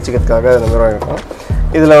சேஃபாக வச்சுக்கிறதுக்காக இந்த மாதிரி வாங்கிருக்கோம்.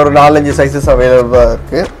 இதில் ஒரு 4-5 சைஸஸ் அவைலபிளாக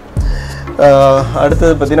இருக்குது.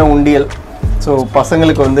 அடுத்தது பார்த்திங்கன்னா உண்டியல். ஸோ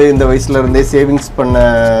பசங்களுக்கு வந்து இந்த வயசுலேருந்தே சேவிங்ஸ் பண்ண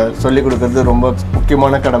சொல்லிக் கொடுக்குறது ரொம்ப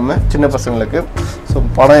முக்கியமான கடமை சின்ன பசங்களுக்கு. ஸோ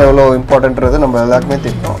பணம் எவ்வளோ இம்பார்ட்டன்றது நம்ம எல்லாருக்குமே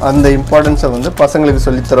தெரியும். அந்த இம்பார்ட்டன்ஸை வந்து பசங்களுக்கு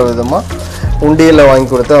சொல்லித்தர விதமாக உண்டியலில் வாங்கி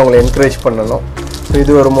கொடுத்து அவங்கள என்கரேஜ் பண்ணணும். ஸோ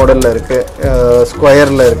இது ஒரு மாடலில் இருக்குது,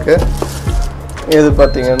 ஸ்கொயரில் இருக்குது. இது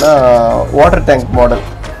பார்த்திங்கன்னா வாட்டர் டேங்க் மாடல்.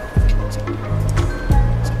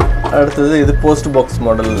 அடுத்தது இது போஸ்ட் பாக்ஸ்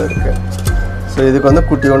மாடலில் இருக்குது. ஸோ இதுக்கு வந்து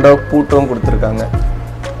குட்டி ஒண்டா பூட்டும் கொடுத்துருக்காங்க.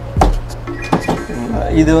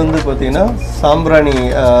 இது வந்து பார்த்திங்கன்னா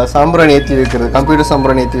சாம்பிராணி ஏற்றி வைக்கிறது, கம்ப்யூட்டர்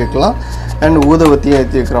சாம்பிராணி ஏற்றி வைக்கலாம். அண்ட் ஊதுவத்தியும்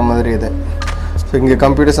ஏற்றி வைக்கிற மாதிரி இது. ஸோ இங்கே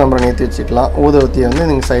கம்ப்யூட்டர் சாம்பிராணி ஏற்றி வச்சுக்கலாம், ஊதுவத்தியை வந்து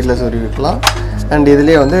நீங்கள் சைடில் சொருவி வைக்கலாம். அண்ட்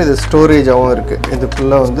இதுலேயே வந்து இது ஸ்டோரேஜாகவும் இருக்குது.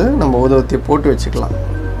 இதுக்குள்ளே வந்து நம்ம ஊதுவத்தியை போட்டு வச்சுக்கலாம்.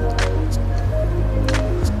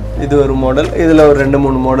 இது ஒரு மாடல். இதில் ஒரு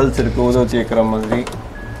 2-3 மாடல்ஸ் இருக்குது ஊதுவத்தி வைக்கிற மாதிரி.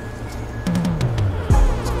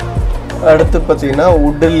 அடுத்து பார்த்திங்கன்னா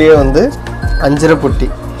உட்டிலேயே வந்து அஞ்சரை பொட்டி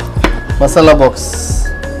மசாலா பாக்ஸ்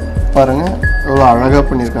பாருங்கள் எவ்வளோ அழகாக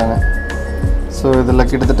பண்ணியிருக்காங்க. ஸோ இதில்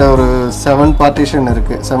கிட்டத்தட்ட ஒரு 7 பார்ட்டிஷன்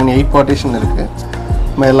இருக்குது, 7-8 பார்ட்டிஷன் இருக்குது.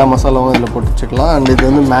 நம்ம எல்லா மசாலாவும் இதில் போட்டு வச்சுக்கலாம். அண்ட் இது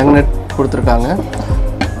வந்து மேக்னெட் கொடுத்துருக்காங்க.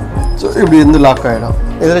 ஸோ இப்படி வந்து லாக் ஆகிடும்.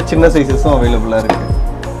 இதில் சின்ன சைஸஸும் அவைலபிளாக இருக்குது.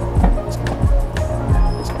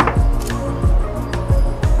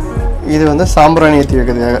 இது வந்து சாம்பிராணி ஏற்றி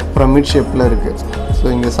வைக்கிறதுக்காக பிரமிட் ஷேப்பில் இருக்குது. ஸோ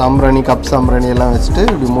இங்கே சாம்பிராணி, கப் சாம்பிராணி எல்லாம் வச்சுட்டு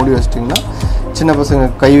இப்படி மூடி வச்சிட்டிங்கன்னா சின்ன பசங்க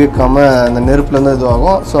கை வைக்காமல் அந்த நெருப்புலேருந்து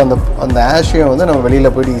இதுவாகும். ஸோ அந்த ஆஷையும் வந்து நம்ம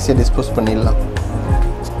வெளியில் போய்ட்டு ஈஸியாக டிஸ்போஸ் பண்ணிடலாம்.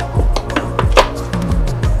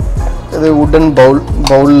 இது உட்டன்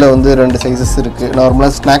பவுலில் வந்து 2 சைஸஸ் இருக்குது.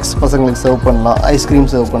 நார்மலாக ஸ்நாக்ஸ் பசங்களுக்கு சர்வ் பண்ணலாம்,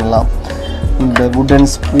 ஐஸ்கிரீம் சர்வ் பண்ணலாம். இந்த உட்டன்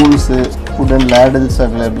ஸ்பூன்ஸு, உட்டன் லேடல்ஸ்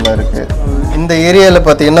அவைலபிளாக இருக்குது. இந்த ஏரியாவில்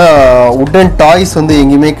பார்த்தீங்கன்னா உட்டன் டாய்ஸ் வந்து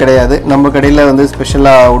எங்கேயுமே கிடையாது. நம்ம கடையில் வந்து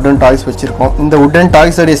ஸ்பெஷலாக உட்டன் டாய்ஸ் வச்சுருக்கோம். இந்த உட்டன்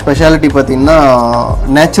டாய்ஸோடைய ஸ்பெஷாலிட்டி பார்த்திங்கன்னா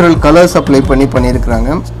நேச்சுரல் கலர்ஸ் அப்ளை பண்ணியிருக்கிறாங்க.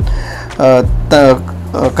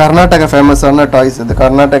 கர்நாடகா ஃபேமஸான டாய்ஸ் இது.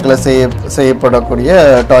 கர்நாடகாவில் செய்யப்படக்கூடிய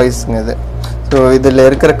டாய்ஸுங்க இது. ஸோ இதில்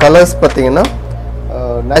இருக்கிற கலர்ஸ் பார்த்திங்கன்னா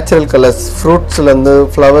நேச்சுரல் கலர்ஸ், ஃப்ரூட்ஸ்லேருந்து,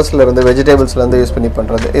 ஃப்ளவர்ஸ்லேருந்து, வெஜிடபிள்ஸ்லேருந்து யூஸ் பண்ணி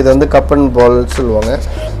பண்ணுறது. இது வந்து கப் அண்ட் பால் சொல்லுவாங்க.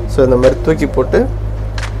 ஸோ இந்த மாதிரி தூக்கி போட்டு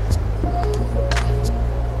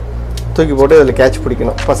தூக்கி போட்டு இதில் கேட்ச்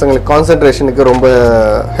பிடிக்கணும். பசங்களுக்கு கான்சன்ட்ரேஷனுக்கு ரொம்ப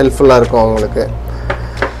ஹெல்ப்ஃபுல்லாக இருக்கும் அவங்களுக்கு.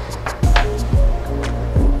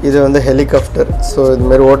 இது வந்து ஹெலிகாப்டர். ஸோ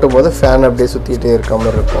இதுமாரி ஓட்டும் போது ஃபேன் அப்படியே சுற்றிக்கிட்டே இருக்க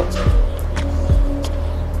மாதிரி இருக்கும்.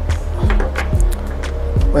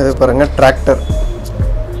 இது பாருங்கள் டிராக்டர்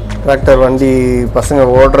வண்டி பசங்க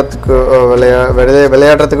ஓடுறதுக்கு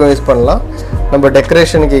விளையாடுறதுக்கும் யூஸ் பண்ணலாம். நம்ம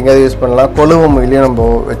டெக்கரேஷனுக்கு எங்கேயாவது யூஸ் பண்ணலாம். கொழுவு முயிலையும் நம்ம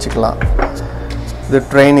வச்சுக்கலாம். இது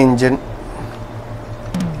ட்ரெயின் இன்ஜின்.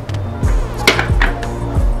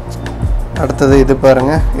 அடுத்தது இது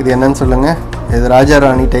பாருங்கள், இது என்னன்னு சொல்லுங்கள். இது ராஜா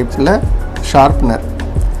ராணி டைப்பில் ஷார்ப்னர்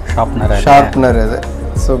இது.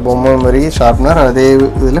 ஸோ பொம்மை மாதிரி ஷார்ப்னர். அதே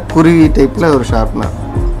இதில் குருவி டைப்பில் ஒரு ஷார்ப்னர்.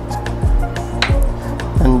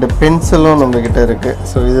 அண்டு பென்சிலும் நம்மக்கிட்ட இருக்குது.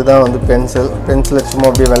 ஸோ இதுதான் வந்து பென்சில் சும்மா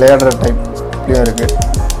அப்படியே விளையாடுற டைப்லேயும் இருக்குது.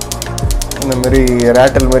 இந்தமாரி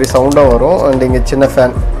ரேட்டல் மாதிரி சவுண்டாக வரும். அண்ட் இங்கே சின்ன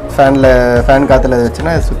ஃபேன் காற்றுல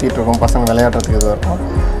வச்சுன்னா இது சுற்றிட்டு இருக்கும். பசங்க விளையாடுறதுக்கு இதுவாக இருக்கும்.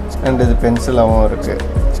 அண்ட் இது பென்சிலாகவும் இருக்குது.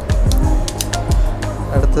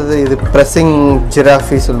 அடுத்தது இது ப்ரெஸ்ஸிங்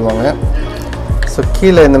ஜிராஃபி சொல்லுவாங்க. ஸோ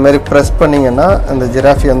கீழே இந்த மாதிரி ப்ரெஸ் பண்ணிங்கன்னா அந்த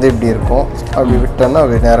ஜிராஃபி வந்து இப்படி இருக்கும். அப்படி விட்டோன்னா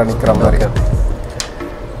அப்படி நேராக நிற்கிற மாதிரி.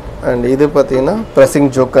 அண்ட் இது பார்த்தீங்கன்னா ப்ரெஸ்ஸிங்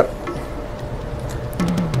ஜோக்கர்.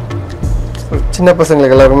 சின்ன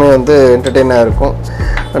பசங்களுக்கு எல்லாருமே வந்து என்டர்டெயினாக இருக்கும்.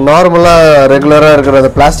 நார்மலாக ரெகுலராக இருக்கிற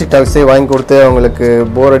அந்த பிளாஸ்டிக் டாய்ஸே வாங்கி கொடுத்து அவங்களுக்கு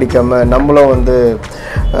போர் அடிக்காமல் நம்மளும் வந்து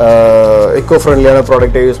எக்கோ ஃப்ரெண்ட்லியான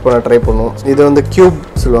ப்ராடக்டை யூஸ் பண்ண ட்ரை பண்ணுவோம். இது வந்து க்யூப்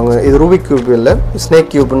சொல்லுவாங்க. இது ரூபிக் க்யூப் இல்லை,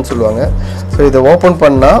 ஸ்னேக் க்யூப்னு சொல்லுவாங்க. ஸோ இதை ஓப்பன்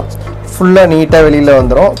பண்ணால் ஃபுல்லாக நீட்டாக வெளியில்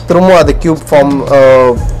வந்துடும். திரும்ப அது க்யூப் ஃபார்ம்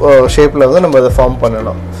ஷேப்பில் வந்து நம்ம அதை ஃபார்ம்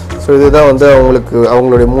பண்ணலாம். ஸோ இதுதான் வந்து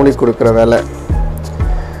அவங்களுடைய மூளை கொடுக்குற வேலை.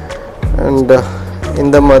 அண்ட்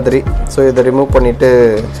இந்த மாதிரி ஸோ இதை ரிமூவ் பண்ணிவிட்டு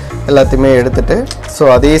எல்லாத்தையுமே எடுத்துகிட்டு ஸோ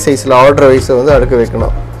அதே சைஸில் ஆர்டர் வைஸை வந்து அடுக்க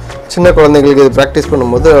வைக்கணும். சின்ன குழந்தைங்களுக்கு இது ப்ராக்டிஸ்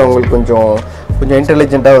பண்ணும்போது அவங்களுக்கு கொஞ்சம்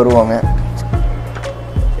இன்டெலிஜென்ட்டாக வருவாங்க.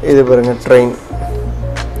 இது பாருங்கள் ட்ரெயின்,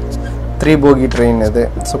 3 போகி ட்ரெயின் இது.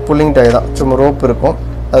 ஸோ புல்லிங் டாய் தான், சும்மா ரோப் இருக்கும்,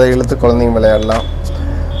 அதை இழுத்து குழந்தைங்க விளையாடலாம்.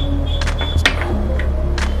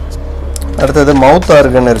 அடுத்தது மவுத்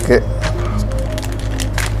ஆர்கன் இருக்குது.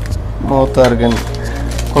 மவுத் ஆர்கன்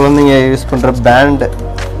குழந்தைங்க யூஸ் பண்ணுற பேண்ட்,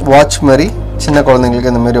 வாட்ச் மாதிரி சின்ன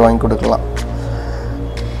குழந்தைங்களுக்கு இந்த மாதிரி வாங்கி கொடுக்கலாம்.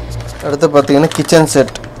 அடுத்து பார்த்திங்கன்னா கிச்சன்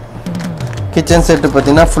செட்டு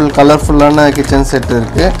பார்த்திங்கன்னா ஃபுல் கலர்ஃபுல்லான கிச்சன் செட்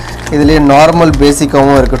இருக்குது. இதுலேயே நார்மல்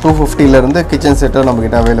பேசிக்காகவும் இருக்குது. 250 கிச்சன் செட்டும்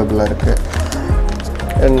நம்மக்கிட்ட அவைலபிளாக இருக்குது.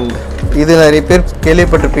 அண்ட் இது நிறைய பேர்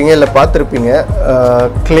கேள்விப்பட்டிருப்பீங்க, இல்லை பார்த்துருப்பீங்க.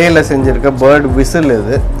 க்ளேயில் செஞ்சுருக்க பேர்ட் விசில்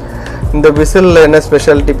இது. இந்த விசிலில் என்ன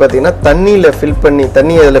ஸ்பெஷாலிட்டி பார்த்தீங்கன்னா தண்ணி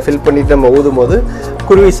அதில் ஃபில் பண்ணிவிட்டு நம்ம ஊதும் போது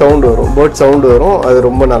குருவி சவுண்டு வரும், பேர்ட் சவுண்டு வரும். அது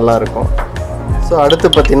ரொம்ப நல்லாயிருக்கும். ஸோ அடுத்து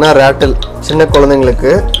பார்த்திங்கன்னா ரேட்டில், சின்ன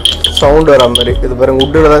குழந்தைங்களுக்கு சவுண்டு வர மாதிரி. இது பாருங்கள்,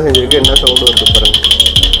 உட்டில் தான் செஞ்சுருக்கு. என்ன சவுண்டு வருது பாருங்கள்,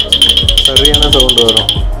 சரியான சவுண்டு வரும்.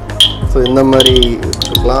 ஸோ இந்த மாதிரி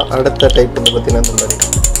வச்சுக்கலாம். அடுத்த டைப் வந்து பார்த்திங்கன்னா இந்த மாதிரி.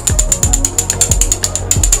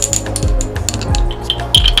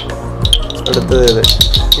 அடுத்தது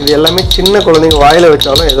இது எல்லாமே சின்ன குழந்தைங்க வாயில்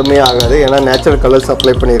வச்சாலும் எதுவுமே ஆகாது. ஏன்னா நேச்சுரல் கலர்ஸ்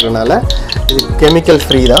அப்ளை பண்ணியிருக்கனால இது கெமிக்கல்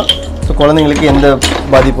ஃப்ரீ தான். ஸோ குழந்தைங்களுக்கு எந்த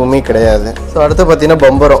பாதிப்புமே கிடையாது. ஸோ அடுத்து பார்த்திங்கன்னா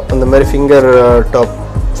பம்பரம், இந்த மாதிரி ஃபிங்கர் டாப்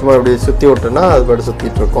சும்மா இப்படி சுற்றி விட்டோன்னா அது பாட்டு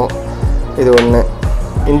சுற்றிட்டுருக்கோம். இது ஒன்று.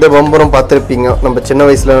 இந்த பம்பரம் பார்த்துருப்பீங்க, நம்ம சின்ன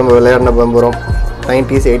வயசில் நம்ம விளையாடின பம்பரம்,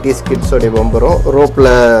 90s 80s கிட்ஸோடைய பம்பரம்.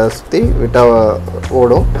 ரோப்பில் சுற்றி விட்டால்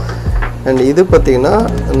ஓடும். அண்ட் இது பார்த்திங்கன்னா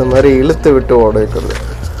இந்த மாதிரி இழுத்து விட்டு ஓட வைக்கிறது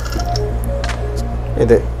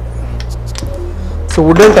இது. ஸோ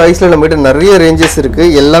உடன் டாய்ஸில் நம்மகிட்ட நிறைய ரேஞ்சஸ்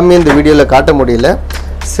இருக்குது. எல்லாமே இந்த வீடியோவில் காட்ட முடியல,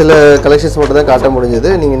 சில கலெக்ஷன்ஸ் மட்டும் தான் காட்ட முடிஞ்சது.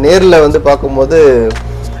 நீங்கள் நேரில் வந்து பார்க்கும்போது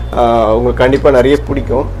உங்களுக்கு கண்டிப்பாக நிறைய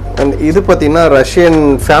பிடிக்கும். அண்ட் இது பார்த்திங்கன்னா ரஷ்யன்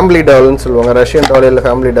ஃபேமிலி டால்னு சொல்லுவாங்க. ரஷ்யன் டால் இல்லை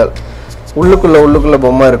ஃபேமிலி டால். உள்ளுக்குள்ளே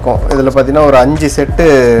பொம்மை இருக்கும். இதில் பார்த்திங்கன்னா ஒரு 5 செட்டு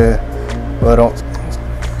வரும்.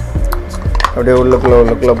 அப்படியே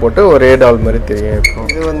உள்ளுக்குள்ளே போட்டு ஒரே டால் மாதிரி தெரியும் இருக்கும்.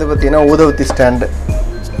 இது வந்து பார்த்திங்கன்னா ஊதவத்தி ஸ்டாண்டு.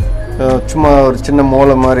 சும்மா ஒரு சின்ன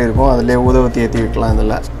மூளை மாதிரி இருக்கும், அதிலே ஊதவத்தி ஏற்றி வைக்கலாம்.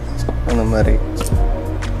 இதில் அந்த மாதிரி.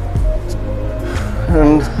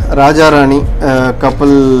 ராஜா ராணி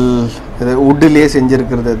கப்பல், இது வுட்டிலே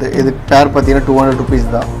செஞ்சுருக்கிறது. இது பேர் பார்த்தீங்கன்னா 200 rupees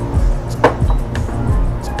தான்.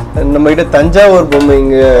 நம்மகிட்ட தஞ்சாவூர் பொம்மை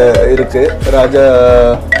இங்கே இருக்குது, ராஜா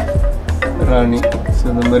ராணி. ஸோ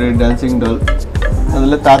இந்த மாதிரி டான்சிங் டால்.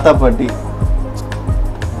 அதில் தாத்தா பாட்டி,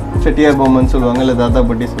 செட்டியார் பொம்மைன்னு சொல்லுவாங்க, இல்லை தாத்தா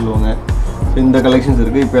பாட்டி சொல்லுவாங்க. ஸோ இந்த கலெக்ஷன்ஸ்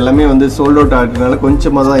இருக்குது. இப்போ எல்லாமே வந்து சோல்ட் அவுட் ஆகிறதுனால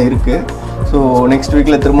கொஞ்சமாக தான் இருக்குது. ஸோ நெக்ஸ்ட்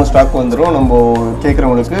வீக்கில் திரும்ப ஸ்டாக் வந்துடும். நம்ம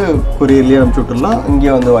கேட்குறவங்களுக்கு கொரியர்லேயே அனுப்பிச்சி விட்டுடலாம்,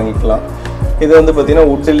 இங்கேயே வந்து வாங்கிக்கலாம். இது வந்து பார்த்திங்கன்னா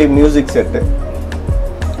வுட்டிலே மியூசிக் செட்டு.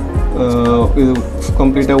 இது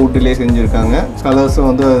கம்ப்ளீட்டாக வுட்டிலே செஞ்சுருக்காங்க. கலர்ஸும்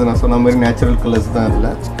வந்து நான் சொன்ன மாதிரி நேச்சுரல் கலர்ஸ் தான்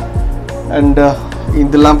இதில். அண்டு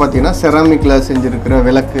இதெல்லாம் பார்த்திங்கன்னா செராமிக்கில் செஞ்சுருக்கிற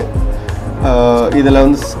விளக்கு. இதில்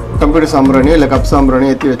வந்து கம்ப்யூட்டர் சாம்பிராணியோ இல்லை கப்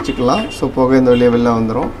சாம்பிராணியோ ஏற்றி வச்சுக்கலாம். ஸோ புகை இந்த வழியாக வெளில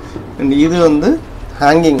வந்துடும். அண்ட் இது வந்து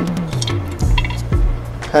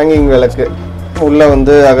ஹேங்கிங் விளக்கு, உள்ளே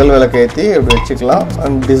வந்து அகல் விளக்கு ஏற்றி இப்படி வச்சுக்கலாம்.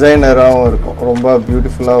 அண்ட் டிசைனராகவும் இருக்கும், ரொம்ப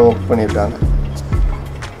பியூட்டிஃபுல்லாக ஒர்க் பண்ணியிருக்காங்க.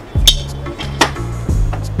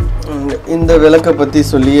 இந்த விளக்கை பற்றி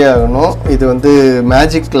சொல்லியே ஆகணும். இது வந்து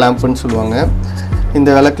மேஜிக் லேம்புன்னு சொல்லுவாங்க. இந்த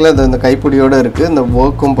விளக்கில் இந்த கைப்பிடியோடு இருக்குது. இந்த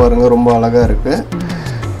ஒர்க்கும் பாருங்கள் ரொம்ப அழகாக இருக்குது.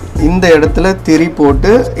 இந்த இடத்துல திரி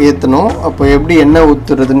போட்டு ஏற்றணும். அப்போ எப்படி எண்ணெய்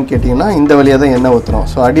ஊற்றுறதுன்னு கேட்டிங்கன்னா இந்த வழியாக தான் எண்ணெய் ஊற்றுறோம்.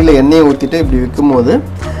 ஸோ அடியில் எண்ணெயை ஊற்றிட்டு இப்படி விற்கும்போது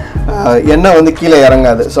எண்ணெய் வந்து கீழே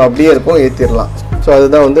இறங்காது. ஸோ அப்படியே இருக்கும், ஏற்றிடலாம். ஸோ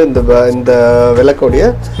அதுதான் வந்து இந்த விளக்கோடைய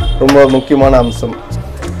ரொம்ப முக்கியமான அம்சம்.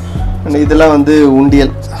 இதெல்லாம் வந்து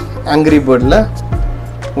உண்டியல், ஆங்கிரி பேர்டில்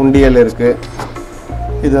உண்டியல் இருக்குது.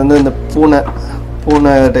 இது வந்து இந்த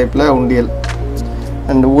பூனை டைப்பில் உண்டியல்.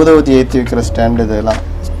 அண்ட் ஊதவத்தி ஏற்றி வைக்கிற ஸ்டாண்டு. இதெல்லாம்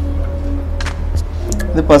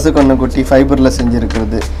இது பசுக்கண்ணு குட்டி ஃபைபரில்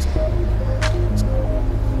செஞ்சுருக்கிறது.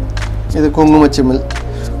 இது குங்குமச்சிமில்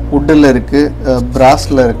வுட்டில் இருக்குது,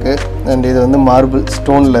 பிராஸில் இருக்குது. அண்ட் இது வந்து மார்பிள்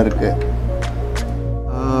ஸ்டோனில் இருக்குது.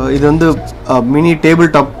 இது வந்து மினி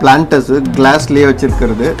டேபிள் டாப் பிளான்டர்ஸு கிளாஸ்லேயே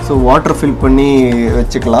வச்சுருக்கிறது. ஸோ வாட்டர் ஃபில் பண்ணி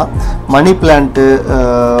வச்சுக்கலாம். மணி பிளான்ட்டு,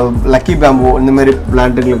 லக்கி பேம்பு இந்தமாரி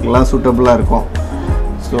பிளான்ட்டுகளுக்கெல்லாம் சூட்டபுளாக இருக்கும்.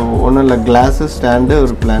 ஸோ ஒன்றும் இல்லை, கிளாஸு, ஸ்டாண்டு,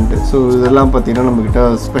 ஒரு பிளான்ட்டு. ஸோ இதெல்லாம் பார்த்திங்கன்னா நம்மக்கிட்ட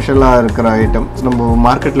ஸ்பெஷலாக இருக்கிற ஐட்டம். நம்ம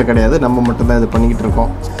மார்க்கெட்டில் கிடையாது, நம்ம மட்டும்தான் இது பண்ணிக்கிட்டு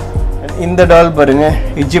இருக்கோம். இந்த டால் பாருங்கள்,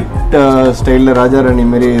 இஜிப்ட் ஸ்டைலில் ராஜா ராணி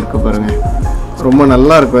மாரி இருக்குது பாருங்கள். ரொம்ப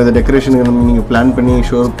நல்லாயிருக்கும். இது டெக்கரேஷனுக்கு நீங்கள் பிளான் பண்ணி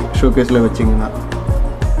ஷோகேஸில் வச்சிங்கன்னா.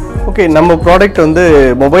 ஓகே, நம்ம ப்ராடக்ட் வந்து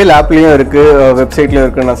மொபைல் ஆப்லேயும் இருக்குது, வெப்சைட்லேயும்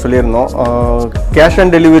இருக்குதுன்னு நான் சொல்லியிருந்தோம். கேஷ்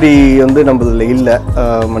ஆன் டெலிவரி வந்து நம்ம இதில் இல்லை,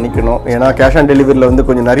 மன்னிக்கணும். ஏன்னா கேஷ் ஆன் டெலிவரியில் வந்து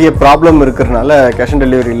கொஞ்சம் நிறைய ப்ராப்ளம் இருக்கிறதுனால கேஷ் ஆன்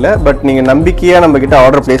டெலிவரி இல்லை. பட் நீங்கள் நம்பிக்கையாக நம்மக்கிட்ட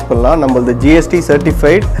ஆர்டர் ப்ளேஸ் பண்ணலாம். நம்மளது GST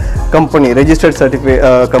certified company, registered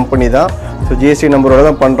company தான். ஸோ ஜிஎஸ்டி நம்பரோட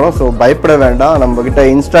தான் பண்ணுறோம். ஸோ பயப்பட வேண்டாம். நம்மக்கிட்ட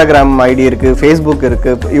இன்ஸ்டாகிராம் ஐடி இருக்குது, ஃபேஸ்புக்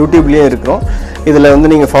இருக்குது, யூடியூப்லேயும் இருக்கிறோம். இதில் வந்து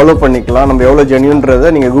நீங்கள் ஃபாலோ பண்ணிக்கலாம். நம்ம எவ்வளோ ஜென்யூன்றதை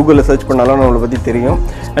நீங்கள் கூகுளில் சர்ச் பண்ணாலும் நம்மளை பற்றி தெரியும்.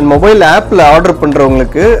 அண்ட் மொபைல் ஆப்பில் ஆர்டர்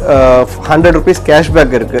பண்ணுறவங்களுக்கு 100 rupees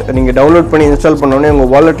கேஷ்பேக் இருக்குது. நீங்கள் டவுன்லோட் பண்ணி இன்ஸ்டால் பண்ணோடனே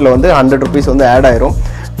உங்கள் வாலெட்டில் வந்து 100 rupees வந்து ஆட் ஆயிரும்.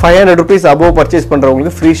 500 rupees அபோவ் பர்ச்சேஸ்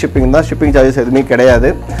பண்ணுறவங்களுக்கு ஃப்ரீ ஷிப்பிங் தான், ஷிப்பிங் சார்ஜஸ் எதுவுமே கிடையாது.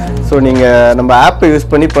 ஸோ நீங்கள் நம்ம ஆப்பை யூஸ்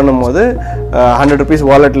பண்ணி பண்ணும்போது 100 rupees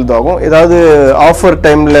வாலெட்டில் தான் ஆகும். ஏதாவது ஆஃபர்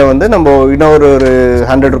டைமில் வந்து நம்ம இன்னொரு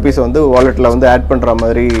 100 rupees வந்து வாலெட்டில் வந்து ஆட் பண்ணுற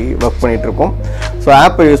மாதிரி ஒர்க் பண்ணிகிட்ருக்கோம். ஸோ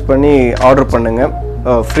ஆப்பை யூஸ் பண்ணி ஆர்டர் பண்ணுங்கள்,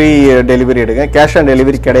 ஃப்ரீ டெலிவரி எடுங்க. கேஷ் ஆன்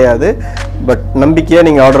டெலிவரி கிடையாது. பட் நம்பிக்கையாக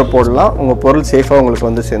நீங்கள் ஆர்டர் போடலாம், உங்கள் பொருள் சேஃபாக உங்களுக்கு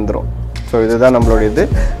வந்து சேர்ந்துடும். ஸோ இதுதான் நம்மளோட இது.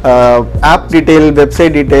 App detail,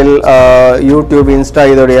 website detail, YouTube, Insta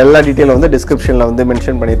இதோடைய எல்லா டீட்டெயிலும் வந்து டிஸ்கிரிப்ஷனில் வந்து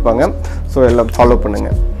மென்ஷன் பண்ணியிருப்பாங்க. ஸோ எல்லாம் ஃபாலோ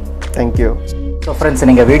பண்ணுங்கள். தேங்க்யூ. ஸோ ஃப்ரெண்ட்ஸ்,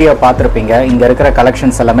 நீங்கள் வீடியோ பார்த்துருப்பீங்க. இங்கே இருக்கிற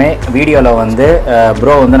கலெக்ஷன்ஸ் எல்லாமே வீடியோவில் வந்து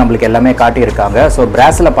ப்ரோ வந்து நம்மளுக்கு எல்லாமே காட்டியிருக்காங்க. ஸோ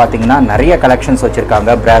பிராஸில் பார்த்தீங்கன்னா நிறைய கலெக்ஷன்ஸ்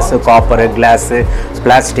வச்சுருக்காங்க. பிராஸு, காப்பரு, கிளாஸு,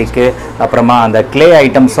 பிளாஸ்டிக்கு, அப்புறமா அந்த கிளே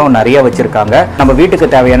ஐட்டம்ஸும் நிறைய வச்சுருக்காங்க. நம்ம வீட்டுக்கு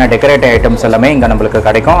தேவையான டெக்கரேட்டிவ் ஐட்டம்ஸ் எல்லாமே இங்கே நம்மளுக்கு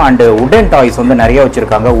கிடைக்கும். அண்டு உடன் டாய்ஸ் வந்து நிறைய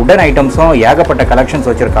வச்சுருக்காங்க. உடன் ஐட்டம்ஸும் ஏகப்பட்ட கலெக்ஷன்ஸ்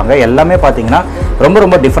வச்சுருக்காங்க. எல்லாமே பார்த்தீங்கன்னா ரொம்ப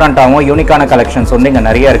ரொம்ப டிஃப்ரெண்ட்டாகவும் யூனிக்கான கலெக்ஷன்ஸ் வந்து இங்கே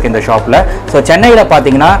நிறைய இருக்குது இந்த ஷாப்பில். ஸோ சென்னையில்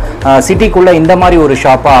பார்த்தீங்கன்னா சிட்டிக்குள்ளே இந்த மாதிரி ஒரு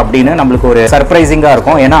ஷாப்பா அப்படின்னு நம்மளுக்கு ஒரு சர்ப்ரைசிங்காக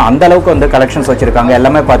இருக்கும். ஏன்னா அந்த அளவுக்கு வந்து கலெக்ஷன்ஸ் வச்சுருக்காங்க.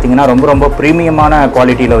 எல்லாமே பார்த்தீங்கன்னா ரொம்ப ரொம்ப ப்ரீமியமான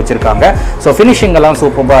குவாலிட்டியில் வச்சுருக்காங்க. ஸோ ஃபினிஷிங் எல்லாம்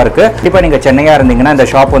சூப்பராக இருக்குது. இப்போ நீங்கள் சென்னையாக இருந்தீங்கன்னா இந்த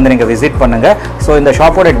ஷாப் வந்து நீங்கள் விசிட் பண்ணுங்கள். ஸோ இந்த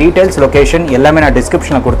ஷாப்போட டீட்டெயில்ஸ், லொகேஷன் எல்லாமே நான்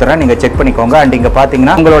டிஸ்கிரிப்ஷனில் கொடுத்துறேன், நீங்கள் செக் பண்ணிக்கோங்க. அண்ட் இங்கே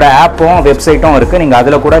பார்த்தீங்கன்னா உங்களோட ஆப்பும் வெப்சைட்டும் இருக்குது, நீங்கள்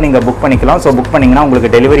அதில் கூட நீங்கள் புக் பண்ணிக்கலாம். ஸோ புக் பண்ணிங்கன்னா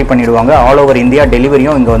உங்களுக்கு டெலிவரி பண்ணிடுவாங்க. ஆல் ஓவர் இந்தியா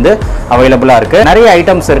டெலிவரியும் இங்கே வந்து அவைலபிளாக இருக்குது. நிறைய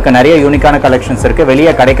ஐட்டம்ஸ் இருக்குது, நிறைய யூனிக்கான கலெக்ஷன்ஸ் இருக்குது.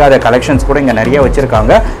 வெளியே கிடைக்காத கலெக்ஷன்ஸ் கூட இங்கே நிறைய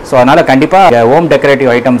வச்சுருக்காங்க. ஸோ அதனால் கண்டிப்பாக ஹோம் டெக்கரேட்டிவ்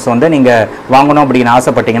ஐட்டம்ஸ் வந்து நீங்கள் வாங்கணும் அப்படின்னு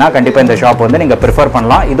ஆசைப்பட்டீங்கன்னா கண்டிப்பாக இந்த ஷாப் வந்து நீங்கள் ப்ரிஃபர்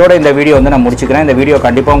பண்ணலாம். இதோட இந்த வீடியோ வந்து நான் முடிச்சுக்கிறேன். இந்த வீடியோ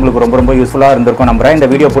கண்டிப்பாக உங்களுக்கு ரொம்ப ரொம்ப யூஸ்ஃபுல்லாக இருந்திருக்கும் நம்புறேன். இந்த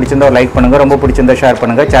வீடியோ பிடிச்சிருந்தா லைக் பண்ணுங்கள், ரொம்ப பிடிச்சிருந்தா ஷேர்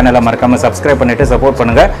பண்ணுங்கள், சேனலை மறக்காமல் சப்ஸ்கிரைப் பண்ணிட்டு சப்போர்ட்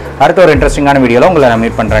பண்ணுங்கள். அடுத்த ஒரு இன்ட்ரெஸ்டிங்கான வீடியோவில் உங்களை நான்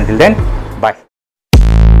மீட் பண்ணுறேன். Till then